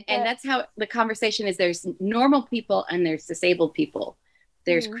 And that's how the conversation is. There's normal people and there's disabled people.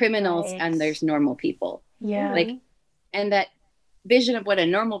 There's criminals and there's normal people. Yeah. Like, and that vision of what a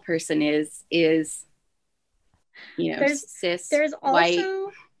normal person is, you know, cis, there's white.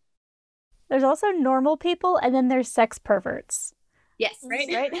 There's also normal people, and then there's sex perverts. Yes. Right.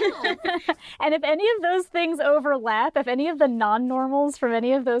 And if any of those things overlap, if any of the non-normals from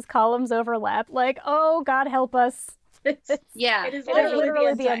any of those columns overlap, like, oh, God help us. It is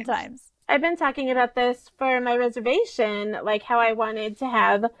literally the end times. I've been talking about this for my reservation, like how I wanted to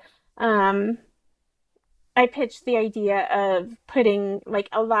have, I pitched the idea of putting, like,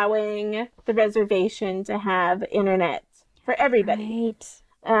 allowing the reservation to have internet for everybody. Right.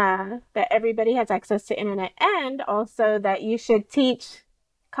 That everybody has access to internet, and also that you should teach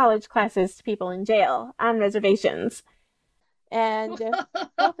college classes to people in jail on reservations. And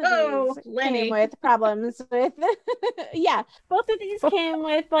both of these came with problems with, both of these came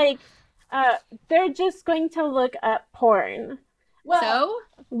with, like, they're just going to look up porn. Well, so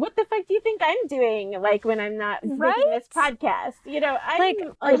what the fuck do you think I'm doing, like, when I'm not making this podcast? You know,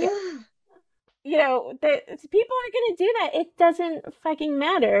 you know, people are going to do that. It doesn't fucking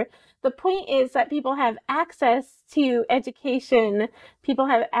matter. The point is that people have access to education. People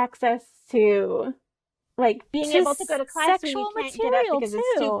have access to, like, being able to go to class when you can't get up because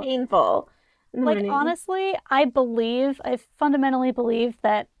it's too painful. Like, honestly, I fundamentally believe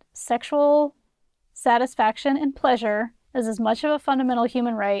that sexual satisfaction and pleasure is as much of a fundamental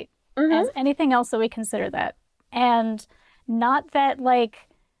human right as anything else that we consider that. And not that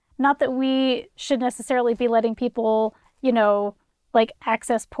we should necessarily be letting people, you know, like,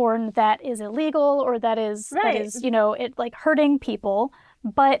 access porn that is illegal or that is, you know, it, like, hurting people.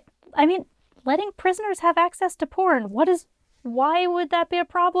 But, I mean, letting prisoners have access to porn, why would that be a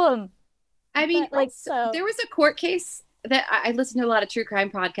problem? I mean, there was a court case that I listened to a lot of true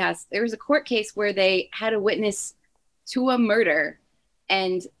crime podcasts. There was a court case where they had a witness to a murder,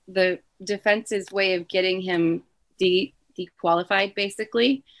 and the defense's way of getting him dequalified,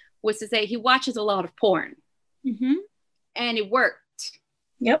 basically, was to say he watches a lot of porn. And it worked.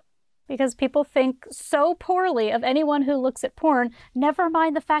 Yep. Because people think so poorly of anyone who looks at porn, never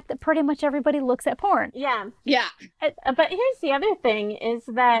mind the fact that pretty much everybody looks at porn. Yeah. But here's the other thing, is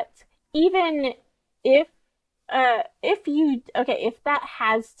that even if that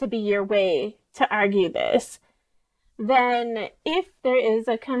has to be your way to argue this, then if there is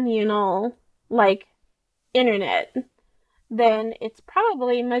a communal, like, internet, then it's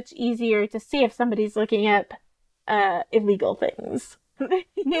probably much easier to see if somebody's looking up illegal things.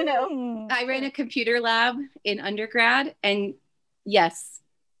 You know? I ran a computer lab in undergrad, and yes,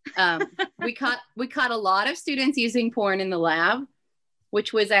 we caught a lot of students using porn in the lab,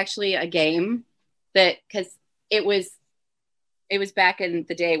 which was actually a game that, because it was back in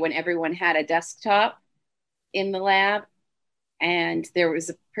the day when everyone had a desktop in the lab, and there was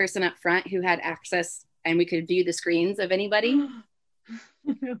a person up front who had access, and we could view the screens of anybody.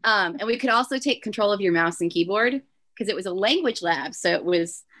 And we could also take control of your mouse and keyboard, because it was a language lab. So it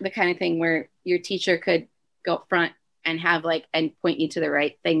was the kind of thing where your teacher could go up front and have, like, and point you to the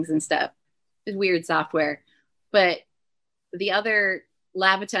right things and stuff. It was weird software. But the other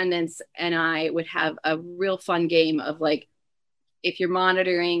lab attendants and I would have a real fun game of, like, if you're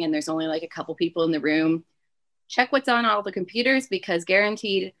monitoring and there's only, like, a couple people in the room, check what's on all the computers, because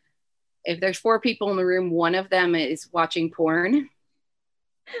guaranteed, if there's 4 people in the room, one of them is watching porn.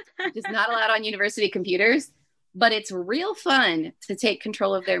 It's not allowed on university computers, but it's real fun to take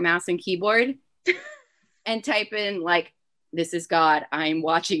control of their mouse and keyboard and type in, like, this is God. I'm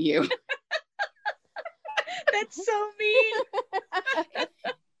watching you. That's so mean.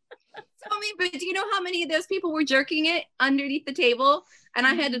 So mean, but do you know how many of those people were jerking it underneath the table? And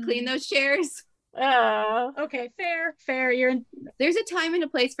I had to clean those chairs. Oh. Okay, fair. You're in. There's a time and a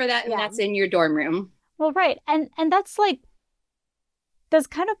place for that, and Yeah. that's in your dorm room. Well, right. And that's like, that's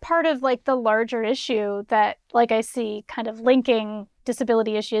kind of part of like the larger issue that like I see kind of linking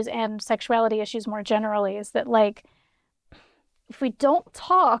disability issues and sexuality issues more generally, is that like, if we don't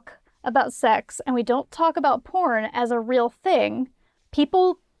talk about sex and we don't talk about porn as a real thing,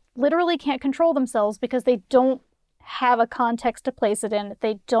 people literally can't control themselves because they don't have a context to place it in.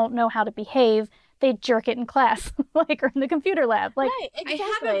 They don't know how to behave. They jerk it in class, like, or in the computer lab. Like, Right,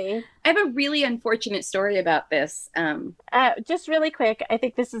 exactly. I have a really unfortunate story about this. Just really quick, I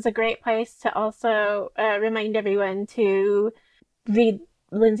think this is a great place to also remind everyone to read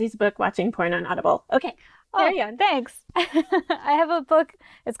Lindsay's book, Watching Porn on Audible. Okay, carry on. Thanks. I have a book.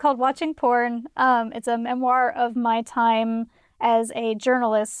 It's called Watching Porn. It's a memoir of my time as a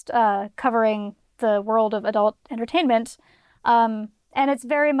journalist covering the world of adult entertainment. And it's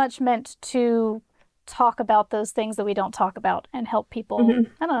very much meant to talk about those things that we don't talk about and help people,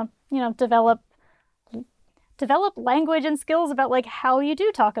 I don't know, develop language and skills about like how you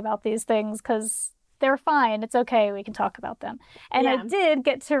do talk about these things, because they're fine. It's okay. We can talk about them. And I did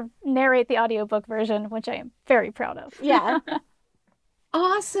get to narrate the audiobook version, which I am very proud of. Yeah.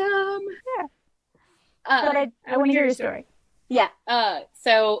 Awesome. Yeah. But I want to hear your story. Yeah.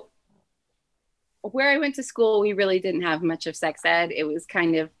 So where I went to school, we really didn't have much of sex ed. It was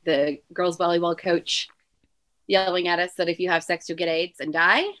kind of the girls volleyball coach yelling at us that if you have sex, you'll get AIDS and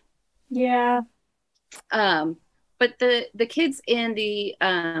die. Yeah. But the kids in the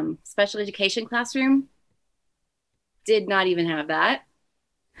special education classroom did not even have that.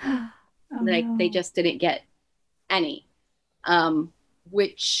 They just didn't get any,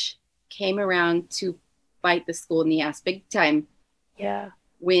 which came around to bite the school in the ass big time. Yeah.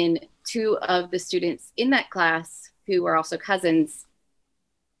 When two of the students in that class, who were also cousins,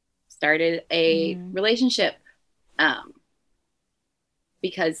 started a relationship,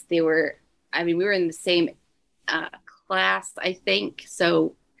 because we were in the same class, I think.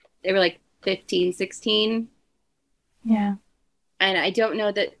 So they were like 15, 16. Yeah. And I don't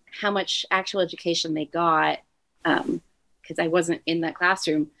know how much actual education they got, because I wasn't in that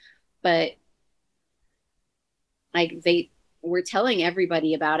classroom, but like they were telling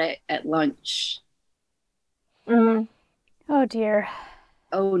everybody about it at lunch. Oh dear.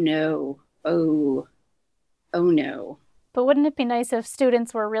 Oh no. Oh no. But wouldn't it be nice if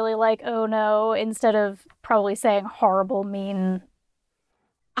students were really like, oh no, instead of probably saying horrible, mean?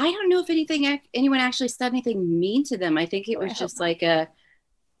 I don't know if anyone actually said anything mean to them. I think it was just like a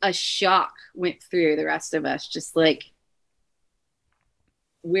shock went through the rest of us. Just like,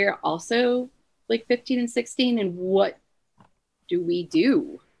 we're also like 15 and 16, and what do we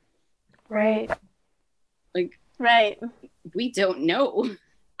do? Right. Like, Right. we don't know.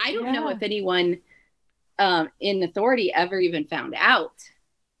 I don't know if anyone in authority ever even found out.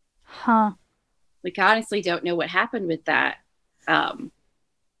 Huh. Like, honestly don't know what happened with that. Right.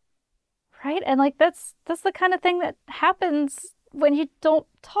 And like that's the kind of thing that happens when you don't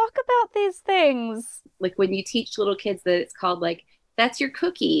talk about these things. Like when you teach little kids that it's called like, that's your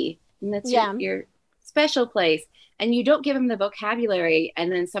cookie, and that's your special place, and you don't give them the vocabulary,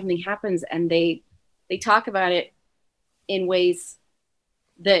 and then something happens and they talk about it in ways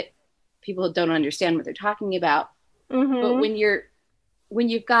that people don't understand what they're talking about. But when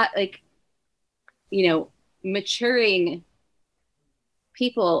you've got like, maturing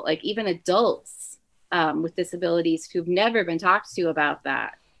people, like even adults with disabilities who've never been talked to about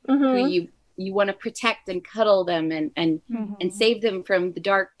that, who you want to protect and cuddle them and save them from the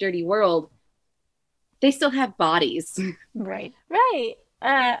dark, dirty world, they still have bodies. Right. Right.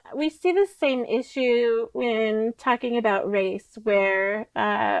 We see the same issue when talking about race, where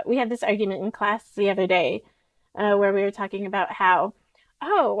we had this argument in class the other day where we were talking about how,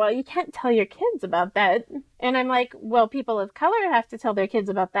 oh, well, you can't tell your kids about that. And I'm like, well, people of color have to tell their kids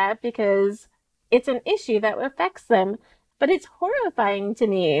about that because it's an issue that affects them. But it's horrifying to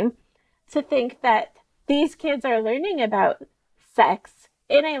me to think that these kids are learning about sex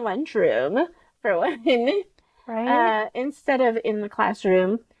in a lunchroom, for one. Right. Instead of in the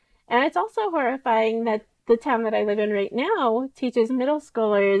classroom. And it's also horrifying that the town that I live in right now teaches middle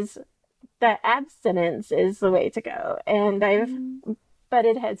schoolers that abstinence is the way to go. And I've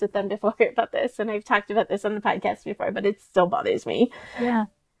butted heads with them before about this, and I've talked about this on the podcast before, but it still bothers me. Yeah.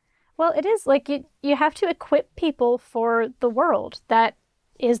 Well, it is like you have to equip people for the world. That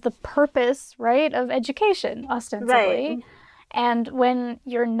is the purpose, right, of education, ostensibly. And when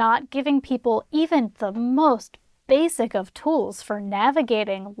you're not giving people even the most basic of tools for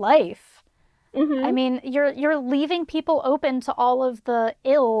navigating life, I mean, you're leaving people open to all of the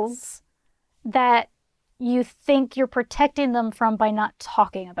ills that you think you're protecting them from by not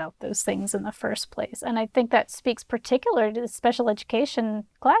talking about those things in the first place. And I think that speaks particularly to the special education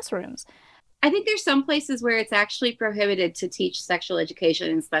classrooms. I think there's some places where it's actually prohibited to teach sexual education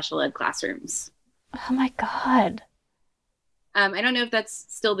in special ed classrooms. Oh my God. I don't know if that's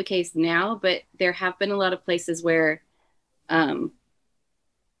still the case now, but there have been a lot of places where,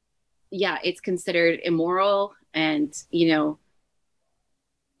 it's considered immoral. And,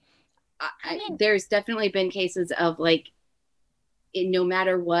 there's definitely been cases of like, no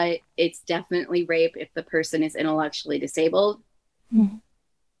matter what, it's definitely rape if the person is intellectually disabled. Mm-hmm.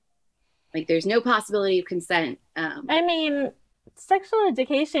 Like there's no possibility of consent. I mean, sexual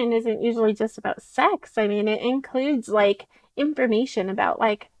education isn't usually just about sex. I mean, it includes like information about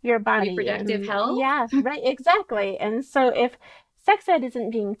like your body. Reproductive health? Yeah, right, exactly. And so if sex ed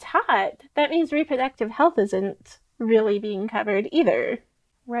isn't being taught, that means reproductive health isn't really being covered either.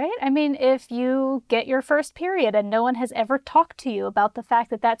 Right? I mean, if you get your first period and no one has ever talked to you about the fact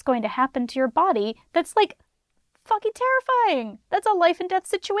that that's going to happen to your body, that's like fucking terrifying. That's a life and death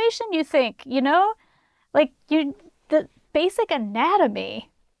situation, you think, Like the basic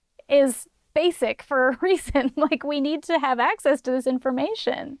anatomy is basic for a reason. Like we need to have access to this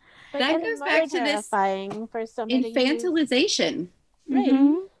information. That goes back to this for infantilization. Right.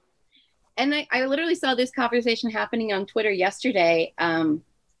 Mm-hmm. And I literally saw this conversation happening on Twitter yesterday.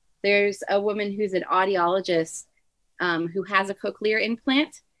 There's a woman who's an audiologist who has a cochlear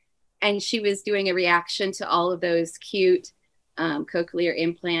implant. And she was doing a reaction to all of those cute cochlear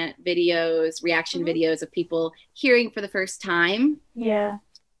implant videos, reaction videos of people hearing for the first time. Yeah.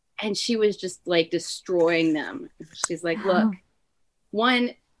 And she was just like destroying them. She's like, look,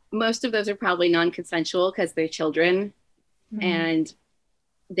 one, most of those are probably non-consensual because they're children and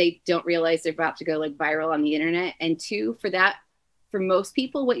they don't realize they're about to go like viral on the internet. And two, for most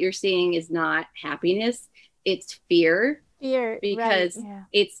people, what you're seeing is not happiness, it's fear. Because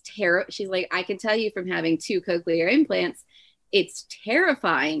it's terrible. She's like, I can tell you from having 2 cochlear implants, it's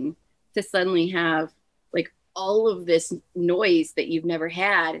terrifying to suddenly have like all of this noise that you've never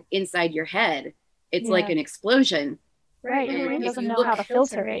had inside your head. It's like an explosion. Right. Your brain doesn't know how to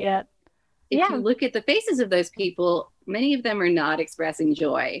filter it yet. If you look at the faces of those people, many of them are not expressing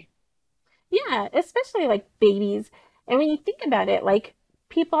joy. Yeah, especially like babies. And when you think about it, like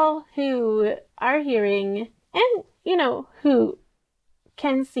people who are hearing and who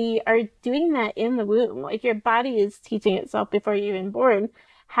can see are doing that in the womb. Like your body is teaching itself before you're even born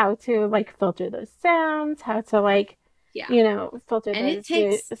how to like filter those sounds, how to like, filter and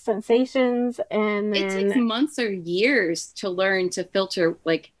those sensations. And then it takes months or years to learn to filter,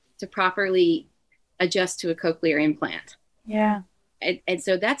 like to properly adjust to a cochlear implant. Yeah. And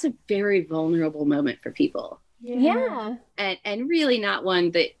so that's a very vulnerable moment for people. Yeah. And really not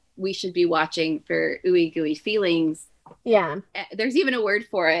one that we should be watching for ooey gooey feelings. Yeah. There's even a word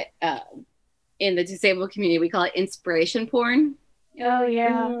for it in the disabled community. We call it inspiration porn. Oh,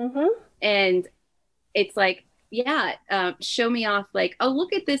 yeah. Mm-hmm. And it's like, show me off like, oh,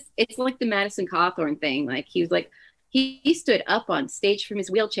 look at this. It's like the Madison Cawthorn thing. Like he was like, he stood up on stage from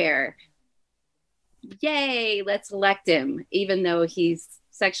his wheelchair. Yay, let's elect him, even though he's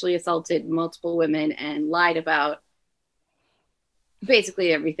sexually assaulted multiple women and lied about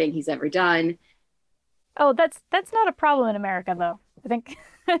basically everything he's ever done. Oh, that's not a problem in America, though. I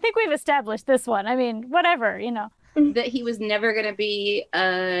think we've established this one. I mean, whatever, That he was never going to be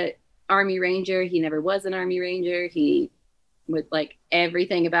a Army Ranger. He never was an Army Ranger. He would like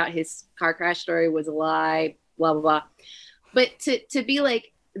everything about his car crash story was a lie, blah, blah, blah. But to be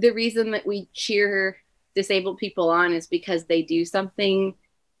like, the reason that we cheer disabled people on is because they do something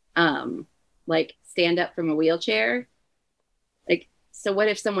like stand up from a wheelchair. Like, so what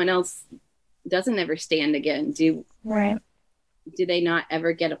if someone else doesn't ever stand again? Do they not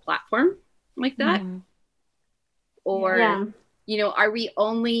ever get a platform like that? Or, are we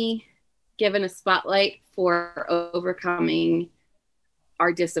only given a spotlight for overcoming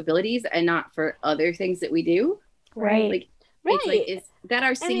our disabilities and not for other things that we do? Right. Like, it's like, is that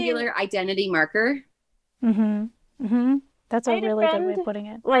our singular identity marker? Mm-hmm. Mm-hmm. That's a really good way of putting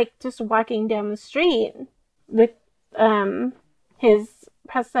it. Like just walking down the street with his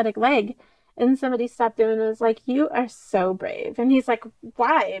prosthetic leg, and somebody stopped him and was like, "You are so brave." And he's like,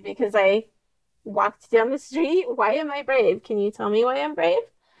 "Why? Because I walked down the street? Why am I brave? Can you tell me why I'm brave?"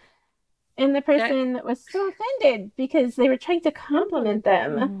 And the person was so offended because they were trying to compliment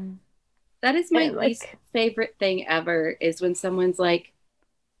them. That is my And, least favorite thing ever, is when someone's like,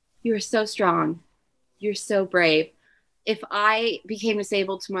 you're so strong. You're so brave. If I became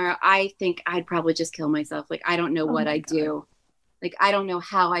disabled tomorrow, I think I'd probably just kill myself. Like, I don't know what I'd do. Like, I don't know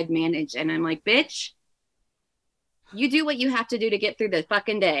how I'd manage. And I'm like, bitch, you do what you have to do to get through the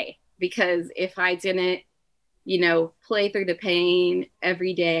fucking day. Because if I didn't, you know, play through the pain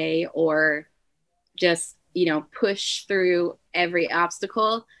every day, or just, you know, push through every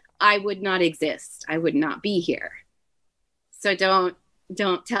obstacle, I would not exist. I would not be here. So don't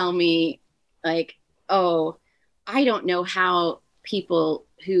tell me like, oh, I don't know how people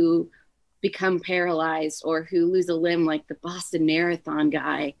who become paralyzed or who lose a limb, like the Boston Marathon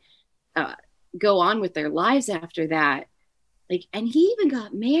guy, go on with their lives after that. Like, and he even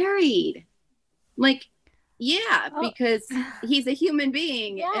got married. Like, yeah, because he's a human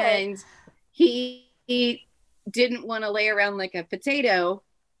being, and he didn't want to lay around like a potato,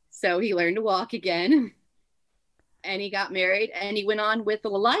 so he learned to walk again, and he got married, and he went on with a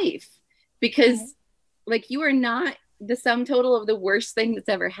life, because like, you are not the sum total of the worst thing that's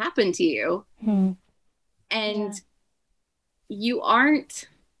ever happened to you. And you aren't,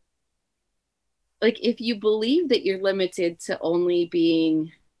 like, if you believe that you're limited to only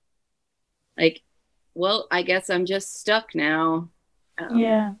being like, well, I guess I'm just stuck now.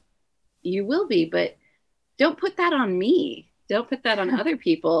 You will be, but don't put that on me. Don't put that on other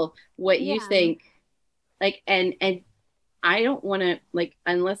people, what you think. Like, and I don't want to, like,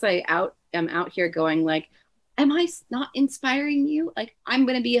 unless I'm out here going like, am I not inspiring you? Like, I'm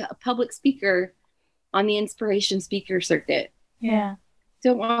going to be a public speaker on the inspiration speaker circuit.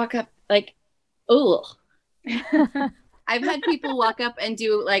 Don't walk up like, oh. I've had people walk up and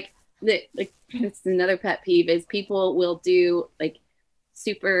do like that's another pet peeve, is people will do, like,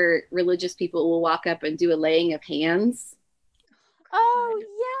 super religious people will walk up and do a laying of hands.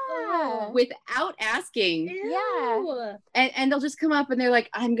 Without asking. And they'll just come up and they're like,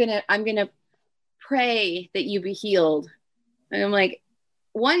 I'm gonna pray that you be healed. And I'm like,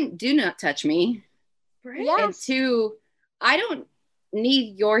 one, do not touch me. And two, I don't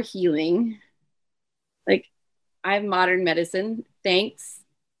need your healing. Like, I have modern medicine, thanks.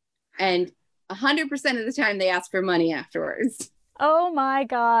 And 100% of the time they ask for money afterwards. Oh my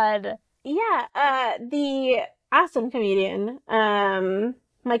God. The awesome comedian,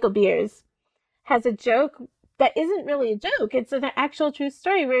 Michael Beers, has a joke that isn't really a joke. It's an actual true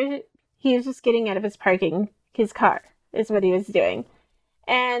story where he was just getting out of his car is what he was doing.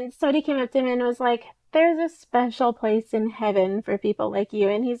 And somebody came up to him and was like, there's a special place in heaven for people like you.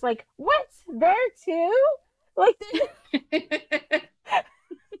 And he's like, what? There too? Like,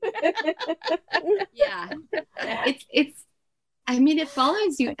 it's I mean, it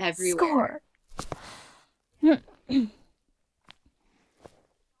follows you everywhere.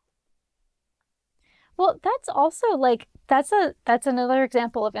 Well, that's also like, that's another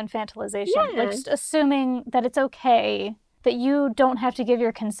example of infantilization. Like, just assuming that it's okay, that you don't have to give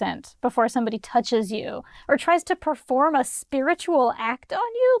your consent before somebody touches you or tries to perform a spiritual act on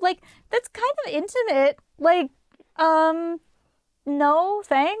you. Like, that's kind of intimate. Like, no,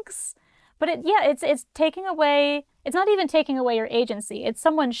 thanks. But it's taking away, it's not even taking away your agency. It's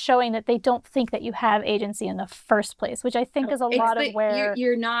someone showing that they don't think that you have agency in the first place, which I think is a lot of where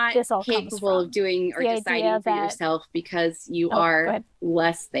you're not this all comes capable from. of doing or deciding for yourself because you are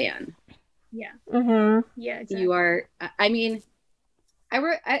less than. Yeah, exactly. You are, I mean,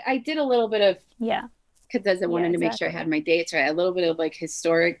 I did a little bit of, because I wanted to make sure I had my dates right, a little bit of like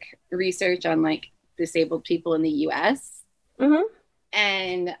historic research on like disabled people in the US.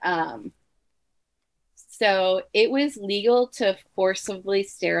 And so it was legal to forcibly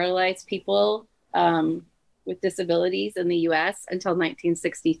sterilize people with disabilities in the US until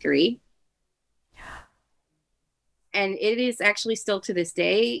 1963. And it is actually still to this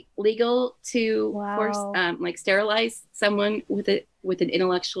day legal to force, like, sterilize someone with an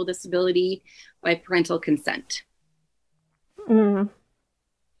intellectual disability by parental consent.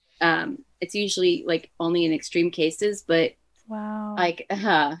 It's usually like only in extreme cases, but like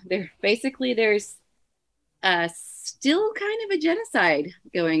there's still kind of a genocide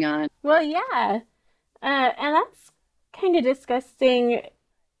going on. Well, and that's kind of disgusting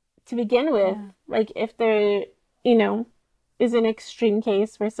to begin with. Like, if there, is an extreme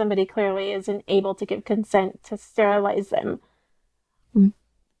case where somebody clearly isn't able to give consent to sterilize them,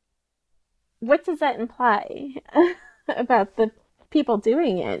 what does that imply about the people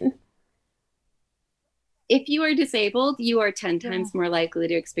doing it? If you are disabled, you are 10 times more likely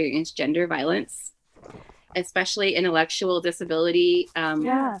to experience gender violence, especially intellectual disability,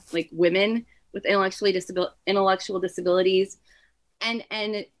 like women with intellectual disabilities. And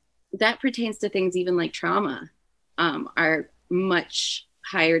that pertains to things even like trauma, are much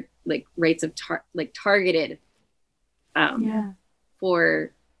higher, like rates of targeted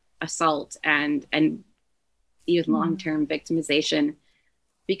for assault and even long-term victimization,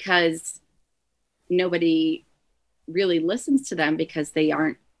 because nobody really listens to them because they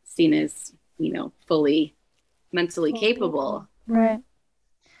aren't seen as, fully mentally capable. Right.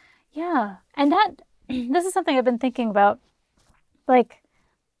 Yeah. And this is something I've been thinking about, and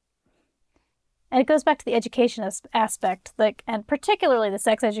it goes back to the education aspect, and particularly the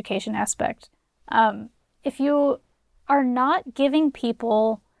sex education aspect. If you are not giving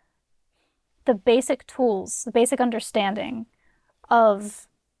people the basic tools, the basic understanding of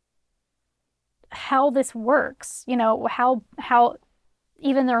how this works, how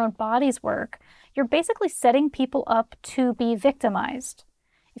even their own bodies work, you're basically setting people up to be victimized.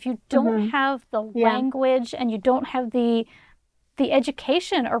 If you don't have the language and you don't have the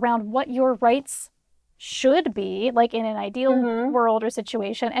education around what your rights should be, like in an ideal world or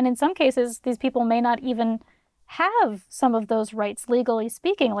situation, and in some cases, these people may not even have some of those rights legally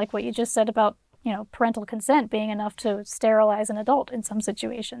speaking, like what you just said about, parental consent being enough to sterilize an adult in some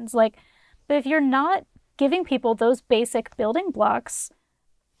situations. But if you're not giving people those basic building blocks,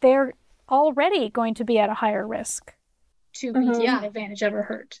 they're already going to be at a higher risk to be taken advantage of or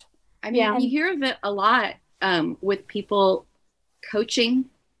hurt. I mean, you hear of it a lot with people coaching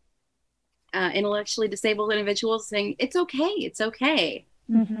intellectually disabled individuals, saying, it's okay.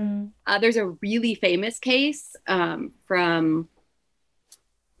 There's a really famous case from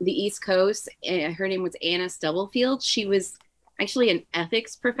the East Coast. Her name was Anna Stubblefield. She was actually an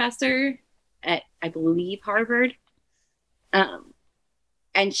ethics professor at, I believe, Harvard.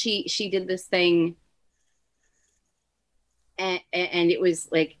 And she did this thing, and it was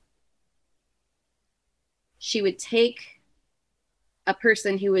like, she would take a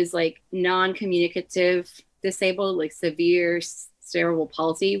person who was like non-communicative disabled, like severe cerebral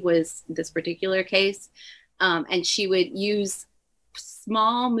palsy was this particular case, and she would use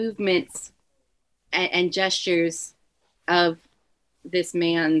small movements and gestures of this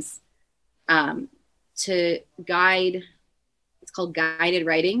man's to guide. It's called guided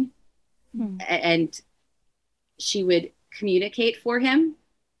writing, and she would communicate for him.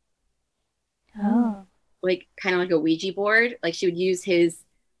 Like kind of like a Ouija board. Like she would use his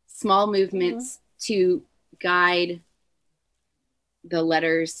small movements to guide the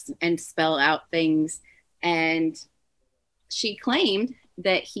letters and spell out things. And she claimed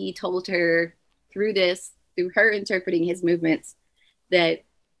that he told her through her interpreting his movements, that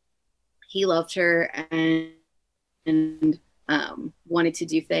he loved her and wanted to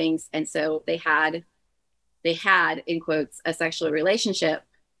do things. And so they had, in quotes, a sexual relationship.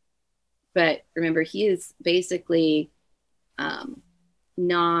 But remember, he is basically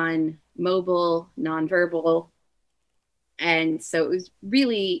non-mobile, non-verbal. And so it was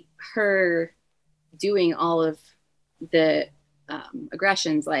really her doing all of the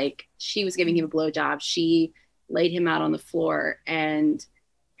aggressions. Like she was giving him a blowjob. She laid him out on the floor and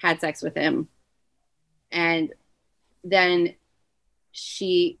had sex with him. And then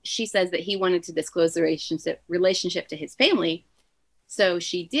she says that he wanted to disclose the relationship to his family. So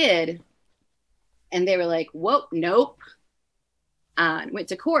she did. And they were like, whoa, nope. Went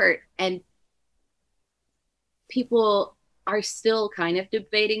to court. And people are still kind of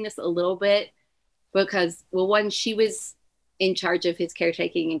debating this a little bit because, well, one, she was in charge of his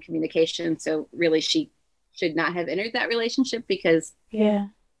caretaking and communication. So really she should not have entered that relationship because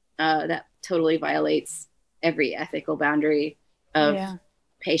that totally violates every ethical boundary of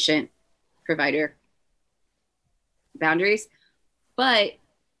patient provider boundaries. But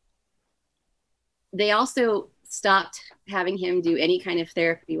they also stopped having him do any kind of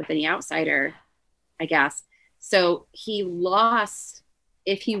therapy with any outsider, I guess. So he lost,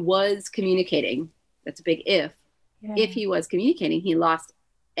 if he was communicating, that's a big if. If he was communicating, he lost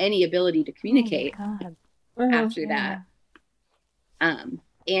any ability to communicate after that.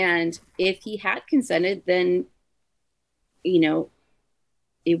 And if he had consented, then,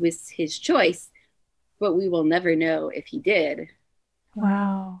 it was his choice, but we will never know if he did.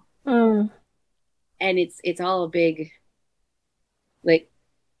 Wow. And it's all a big, like,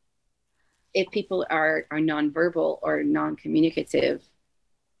 if people are nonverbal or non-communicative,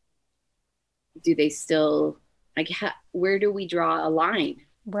 do they still, like, where do we draw a line?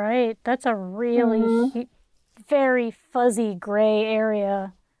 Right. That's a really very fuzzy gray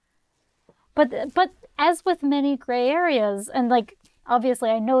area. But as with many gray areas, and like, obviously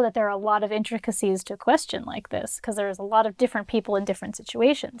I know that there are a lot of intricacies to a question like this because there's a lot of different people in different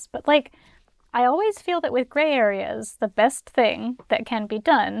situations. But like, I always feel that with gray areas, the best thing that can be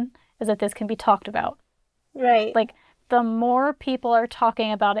done is that this can be talked about. Right. Like, the more people are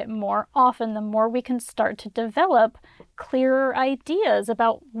talking about it more often, the more we can start to develop clearer ideas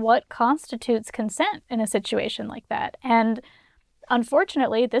about what constitutes consent in a situation like that. And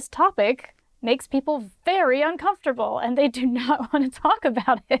unfortunately, this topic makes people very uncomfortable and they do not want to talk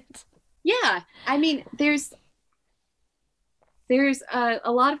about it. Yeah. I mean, there's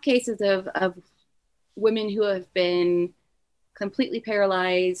a lot of cases of women who have been completely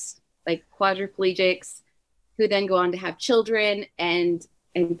paralyzed, like quadriplegics, who then go on to have children, and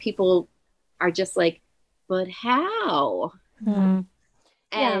people are just like, but how? Mm-hmm.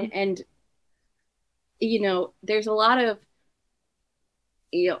 And you know, there's a lot of,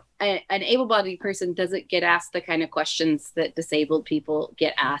 you know, an able-bodied person doesn't get asked the kind of questions that disabled people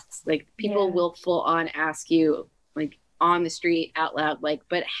get asked. Like, people will full on ask you, like, on the street out loud, like,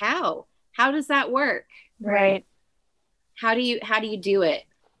 but how does that work? Right. How do you do it?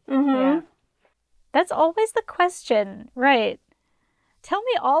 Yeah. That's always the question, right? Tell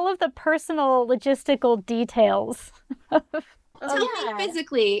me all of the personal logistical details. Tell me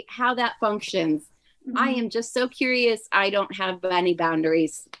physically how that functions. I am just so curious. I don't have any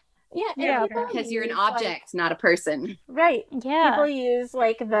boundaries. Yeah, because you're an object, not a person. Right. Yeah. People use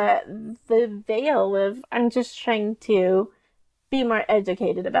like the veil of, I'm just trying to be more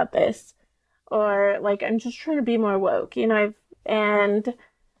educated about this, or like, I'm just trying to be more woke, you know, and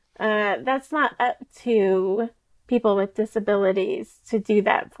that's not up to people with disabilities to do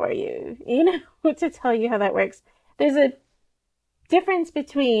that for you, you know, to tell you how that works. There's a difference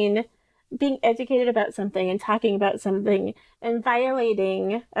between being educated about something and talking about something and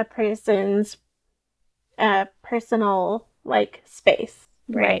violating a person's personal, like, space.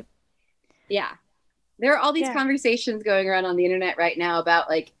 Right. Yeah. There are all these conversations going around on the internet right now about,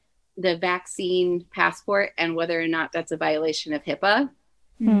 like, the vaccine passport and whether or not that's a violation of HIPAA.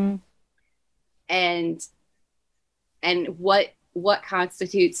 Mm-hmm. And what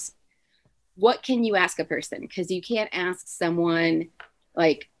constitutes, what can you ask a person? Because you can't ask someone,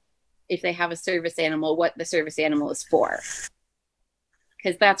 like, if they have a service animal, what the service animal is for,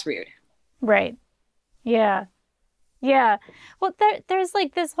 because that's rude. Right. Yeah. Yeah. Well, there's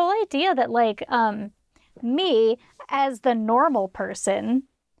like this whole idea that, like, me as the normal person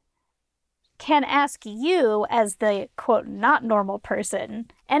can ask you as the quote not normal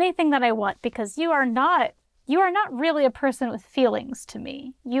person anything that I want, because you are not really a person with feelings to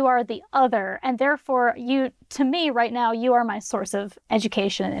me. You are the other, and therefore you, to me right now, you are my source of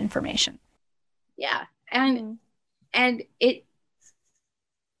education and information. Yeah. And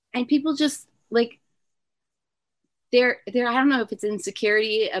people just, like, they're I don't know if it's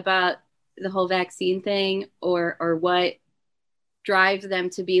insecurity about the whole vaccine thing or what drives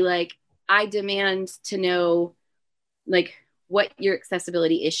them to be like, I demand to know, like, what your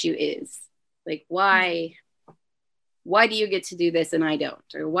accessibility issue is. Like, why do you get to do this and I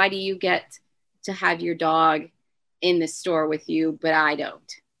don't? Or why do you get to have your dog in the store with you, but I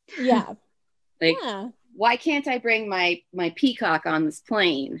don't? Yeah. Like, why can't I bring my peacock on this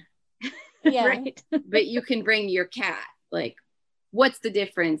plane? Yeah. Right. But you can bring your cat. Like, what's the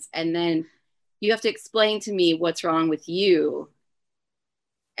difference? And then you have to explain to me what's wrong with you.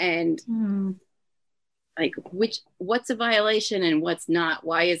 And like, what's a violation and what's not?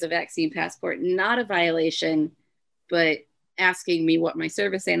 Why is a vaccine passport not a violation, but asking me what my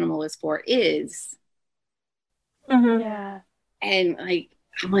service animal is for is? Yeah. And, like,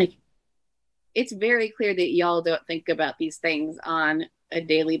 I'm like, it's very clear that y'all don't think about these things on a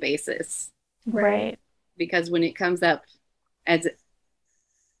daily basis. Right. Because when it comes up as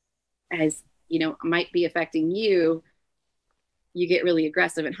you know, might be affecting you, you get really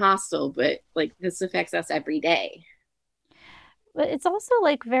aggressive and hostile, but, like, this affects us every day. But it's also,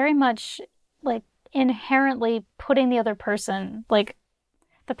 like, very much, like, inherently putting the other person, like,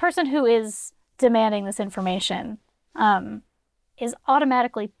 the person who is demanding this information, is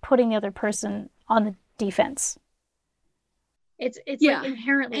automatically putting the other person on the defense. It's like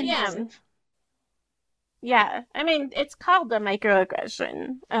inherently invasive. Yeah. I mean, it's called a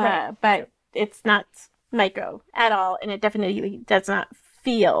microaggression, but it's not micro at all, and it definitely does not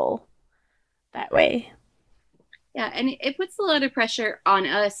feel that way. Yeah, and it puts a lot of pressure on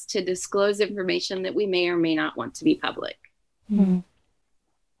us to disclose information that we may or may not want to be public. Mm-hmm.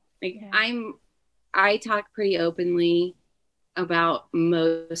 Like, I talk pretty openly about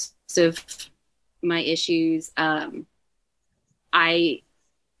most of my issues. I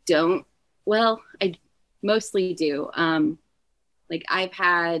mostly do. Like, I've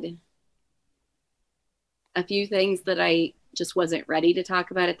had a few things that I just wasn't ready to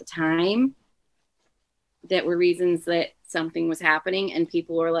talk about at the time that were reasons that something was happening, and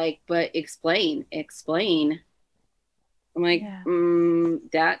people were like, but explain. I'm like,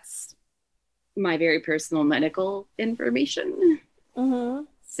 that's my very personal medical information. Mm-hmm.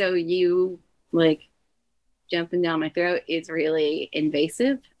 So you like jumping down my throat is really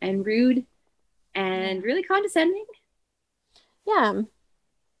invasive and rude and really condescending. Yeah.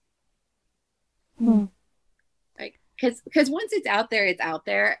 Like, because once it's out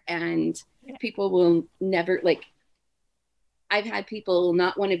there, and people will never, like, I've had people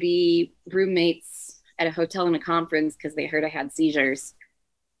not want to be roommates at a hotel in a conference because they heard I had seizures,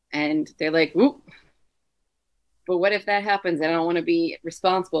 and they're like, whoop. But what if that happens? I don't want to be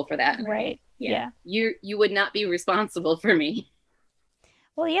responsible for that. Right. Yeah. You would not be responsible for me.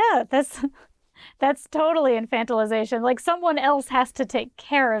 Well, yeah, that's totally infantilization. Like, someone else has to take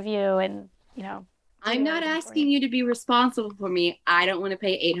care of you, and I'm not asking you to be responsible for me. I don't want to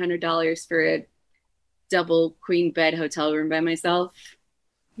pay $800 for a double queen bed hotel room by myself.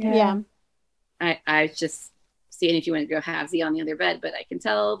 Yeah. I was just seeing if you want to go halvesy on the other bed, but I can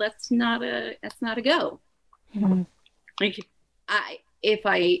tell that's not a go. Mm-hmm. Like, if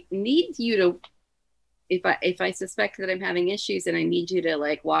I need you to, if I suspect that I'm having issues and I need you to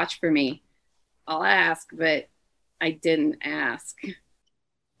like watch for me, I'll ask, but I didn't ask.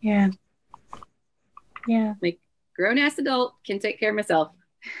 Yeah. Yeah. Like, grown ass adult can take care of myself.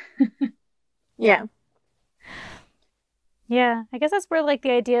 Yeah. Yeah. I guess that's where like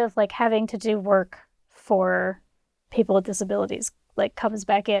the idea of like having to do work for people with disabilities like comes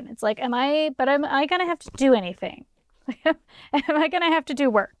back in. It's like, am I gonna have to do anything? Am I gonna have to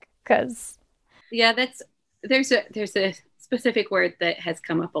do work? Because there's a specific word that has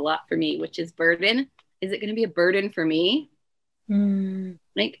come up a lot for me, which is burden. Is it going to be a burden for me? That's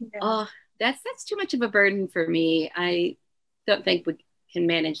too much of a burden for me. I don't think we can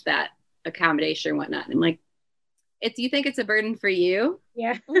manage that accommodation and whatnot. And I'm like, you think it's a burden for you?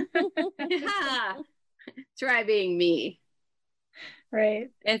 Yeah. Try being me.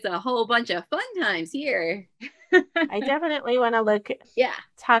 Right. It's a whole bunch of fun times here. I definitely want to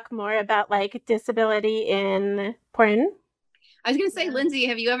talk more about like disability in porn. I was going to say, Lindsay,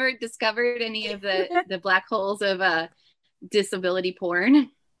 have you ever discovered any of the black holes of disability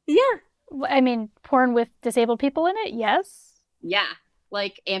porn? Yeah. I mean, porn with disabled people in it? Yes. Yeah.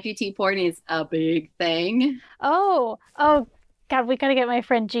 Like amputee porn is a big thing. Oh, God, we got to get my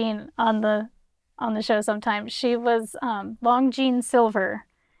friend Jean on the show sometime. She was Long Jean Silver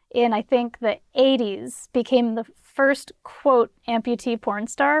in, I think, the 80s, became the first, quote, amputee porn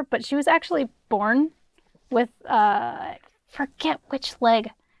star, but she was actually born with, I forget which leg.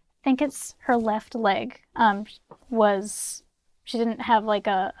 I think it's her left leg. She didn't have like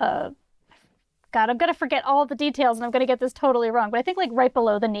God, I'm going to forget all the details and I'm going to get this totally wrong, but I think like right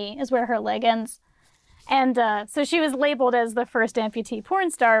below the knee is where her leg ends. And so she was labeled as the first amputee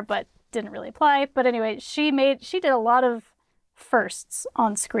porn star, but didn't really apply. But anyway, she did a lot of firsts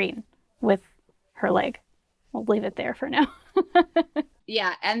on screen with her leg. We'll leave it there for now.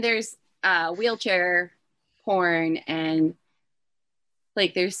 Yeah, and there's wheelchair porn, and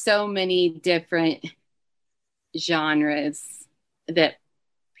like there's so many different genres that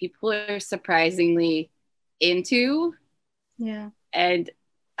people are surprisingly into. Yeah. And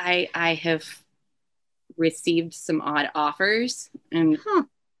I have received some odd offers, and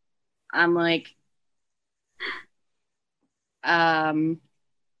I'm like,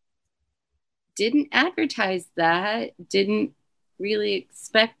 didn't advertise that, didn't really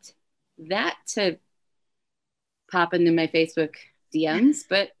expect that to pop into my Facebook DMs,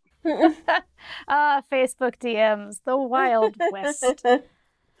 but Facebook DMs, the Wild West. Good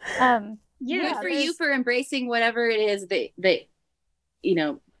for you for embracing whatever it is that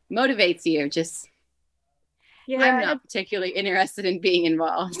motivates you. Just I'm not particularly interested in being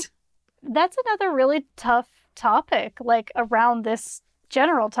involved. That's another really tough topic, like around this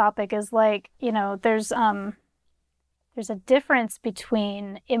general topic, is like, there's a difference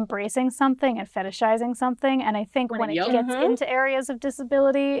between embracing something and fetishizing something. And I think when it gets into areas of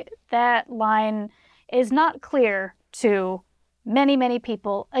disability, that line is not clear to many, many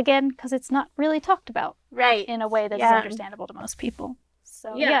people, again, because it's not really talked about in a way that is understandable to most people.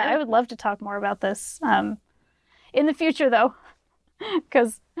 So I would love to talk more about this in the future, though,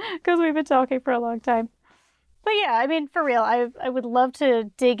 because we've been talking for a long time. But yeah, I mean, for real, I would love to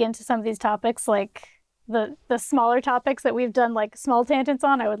dig into some of these topics, like the smaller topics that we've done like small tangents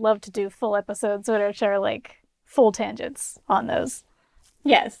on. I would love to do full episodes which are like full tangents on those.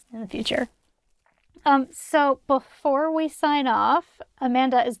 Yes, in the future. So before we sign off,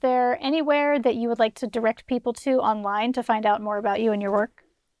 Amanda, is there anywhere that you would like to direct people to online to find out more about you and your work?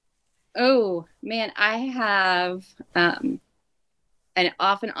 Oh man, I have an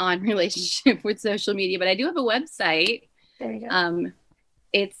off and on relationship with social media, but I do have a website. There you go.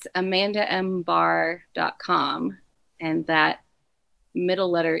 It's amanda.mbar.com, and that middle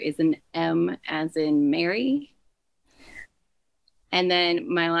letter is an M as in Mary. And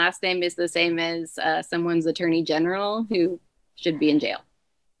then my last name is the same as someone's attorney general who should be in jail.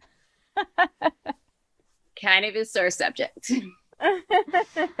 Kind of a sore subject.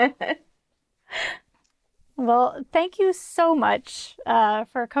 Well, thank you so much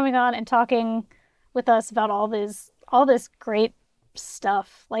for coming on and talking with us about all this great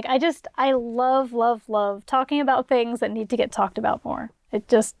stuff. Like, I love, love, love talking about things that need to get talked about more. It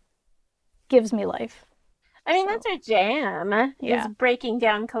just gives me life. I mean, that's our jam, is breaking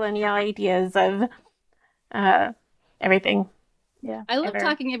down colonial ideas of everything. Yeah. I love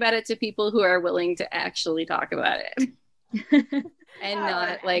talking about it to people who are willing to actually talk about it and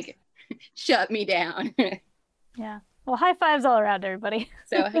not like shut me down. Yeah. Well, high fives all around, everybody.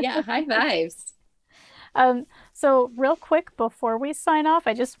 So yeah, high fives. So real quick before we sign off,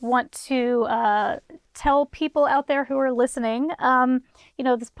 I just want to tell people out there who are listening,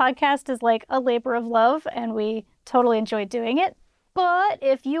 this podcast is like a labor of love and we totally enjoy doing it. But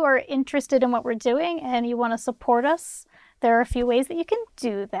if you are interested in what we're doing and you want to support us, there are a few ways that you can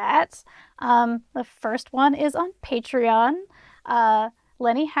do that. The first one is on Patreon.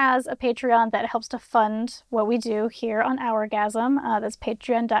 Lenny has a Patreon that helps to fund what we do here on Hourgasm. That's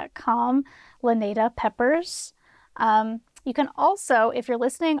patreon.com, Leneda Peppers. You can also, if you're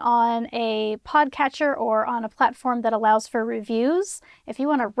listening on a podcatcher or on a platform that allows for reviews, if you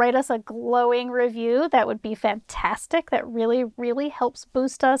want to write us a glowing review, that would be fantastic. That really, really helps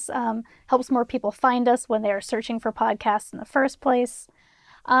boost us, helps more people find us when they are searching for podcasts in the first place.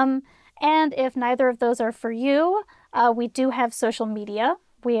 And if neither of those are for you, we do have social media.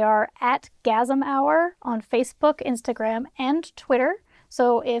 We are at Gasm Hour on Facebook, Instagram, and Twitter.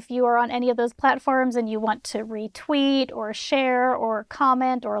 So if you are on any of those platforms and you want to retweet or share or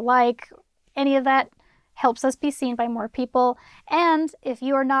comment or like, any of that helps us be seen by more people. And if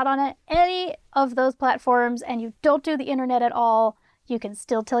you are not on any of those platforms and you don't do the internet at all, you can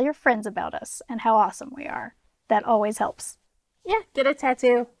still tell your friends about us and how awesome we are. That always helps. Yeah, get a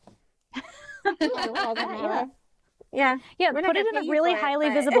tattoo. Yeah, put it in a really highly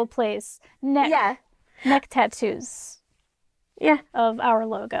visible place. Neck tattoos. Yeah, of our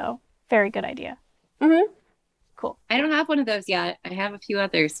logo. Very good idea. Mm-hmm. Cool. I don't have one of those yet. I have a few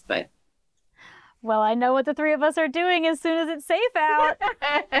others, but... Well, I know what the three of us are doing as soon as it's safe out.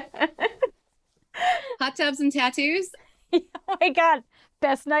 Hot tubs and tattoos? Oh my God.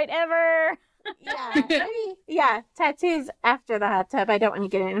 Best night ever. Yeah, tattoos after the hot tub. I don't want to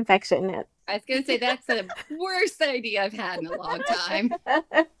get an infection. I was going to say, that's the worst idea I've had in a long time.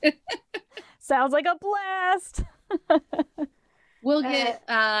 Sounds like a blast. We'll get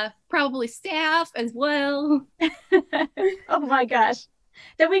probably staff as well. Oh my gosh.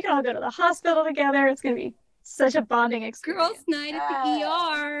 Then we can all go to the hospital together. It's going to be such a bonding experience. Girls' night at the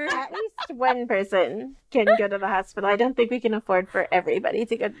ER. At least one person can go to the hospital. I don't think we can afford for everybody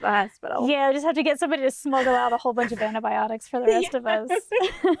to go to the hospital. Yeah, I just have to get somebody to smuggle out a whole bunch of antibiotics for the rest of us.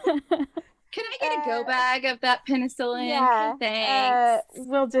 Can I get a go bag of that penicillin? Yeah. Thanks.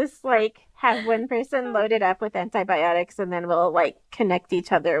 We'll just have one person loaded up with antibiotics and then we'll connect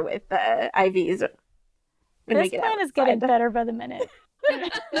each other with IVs. This plan is getting better by the minute.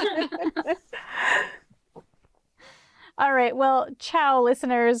 All right. Well, ciao,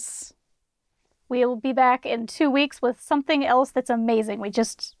 listeners. We'll be back in 2 weeks with something else that's amazing. We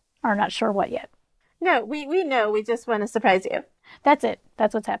just are not sure what yet. No, we know. We just want to surprise you. That's it.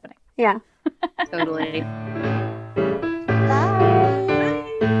 That's what's happening. Yeah. Totally.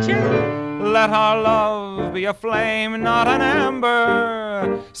 Let our love be a flame, not an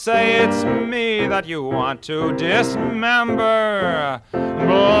ember. Say it's me that you want to dismember.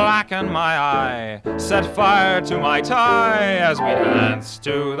 Blacken my eye, set fire to my tie as we dance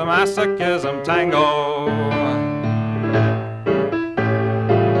to the masochism tango.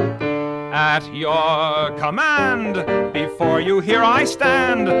 At your command, before you here I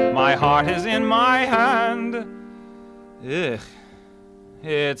stand. My heart is in my hand. Ugh.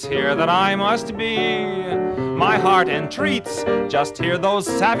 It's here that I must be. My heart entreats, just hear those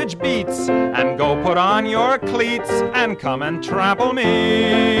savage beats, and go put on your cleats and come and trample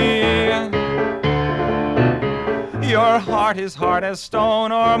me. Your heart is hard as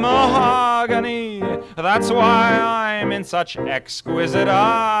stone or mahogany. That's why I'm in such exquisite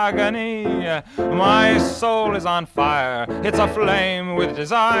agony. My soul is on fire, it's aflame with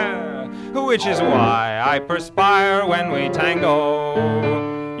desire, which is why I perspire when we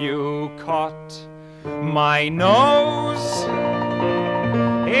tango. You caught my nose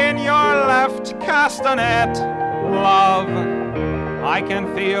in your left castanet, love. I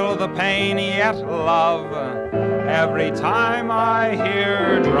can feel the pain yet, love, every time I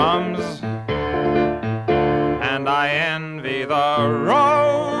hear drums. And I envy the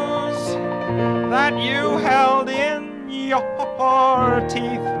rose that you held in your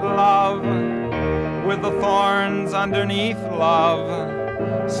teeth, love, with the thorns underneath,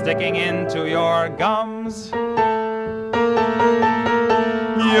 love, sticking into your gums.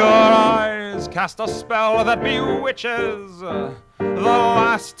 Your eyes cast a spell that bewitches. The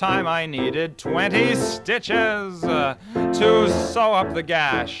last time I needed 20 stitches to sew up the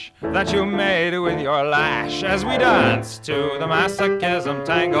gash that you made with your lash as we danced to the masochism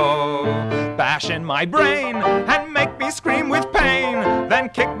tango. Bash in my brain and make me scream with pain, then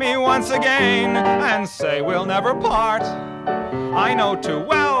kick me once again and say we'll never part. I know too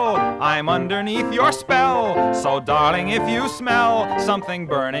well I'm underneath your spell, so darling, if you smell something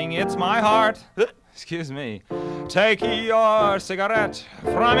burning, it's my heart. Excuse me. Take your cigarette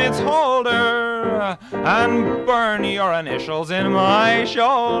from its holder and burn your initials in my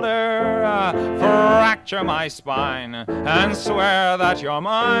shoulder. Fracture my spine and swear that you're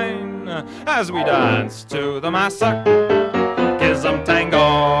mine as we dance to the masochism tango.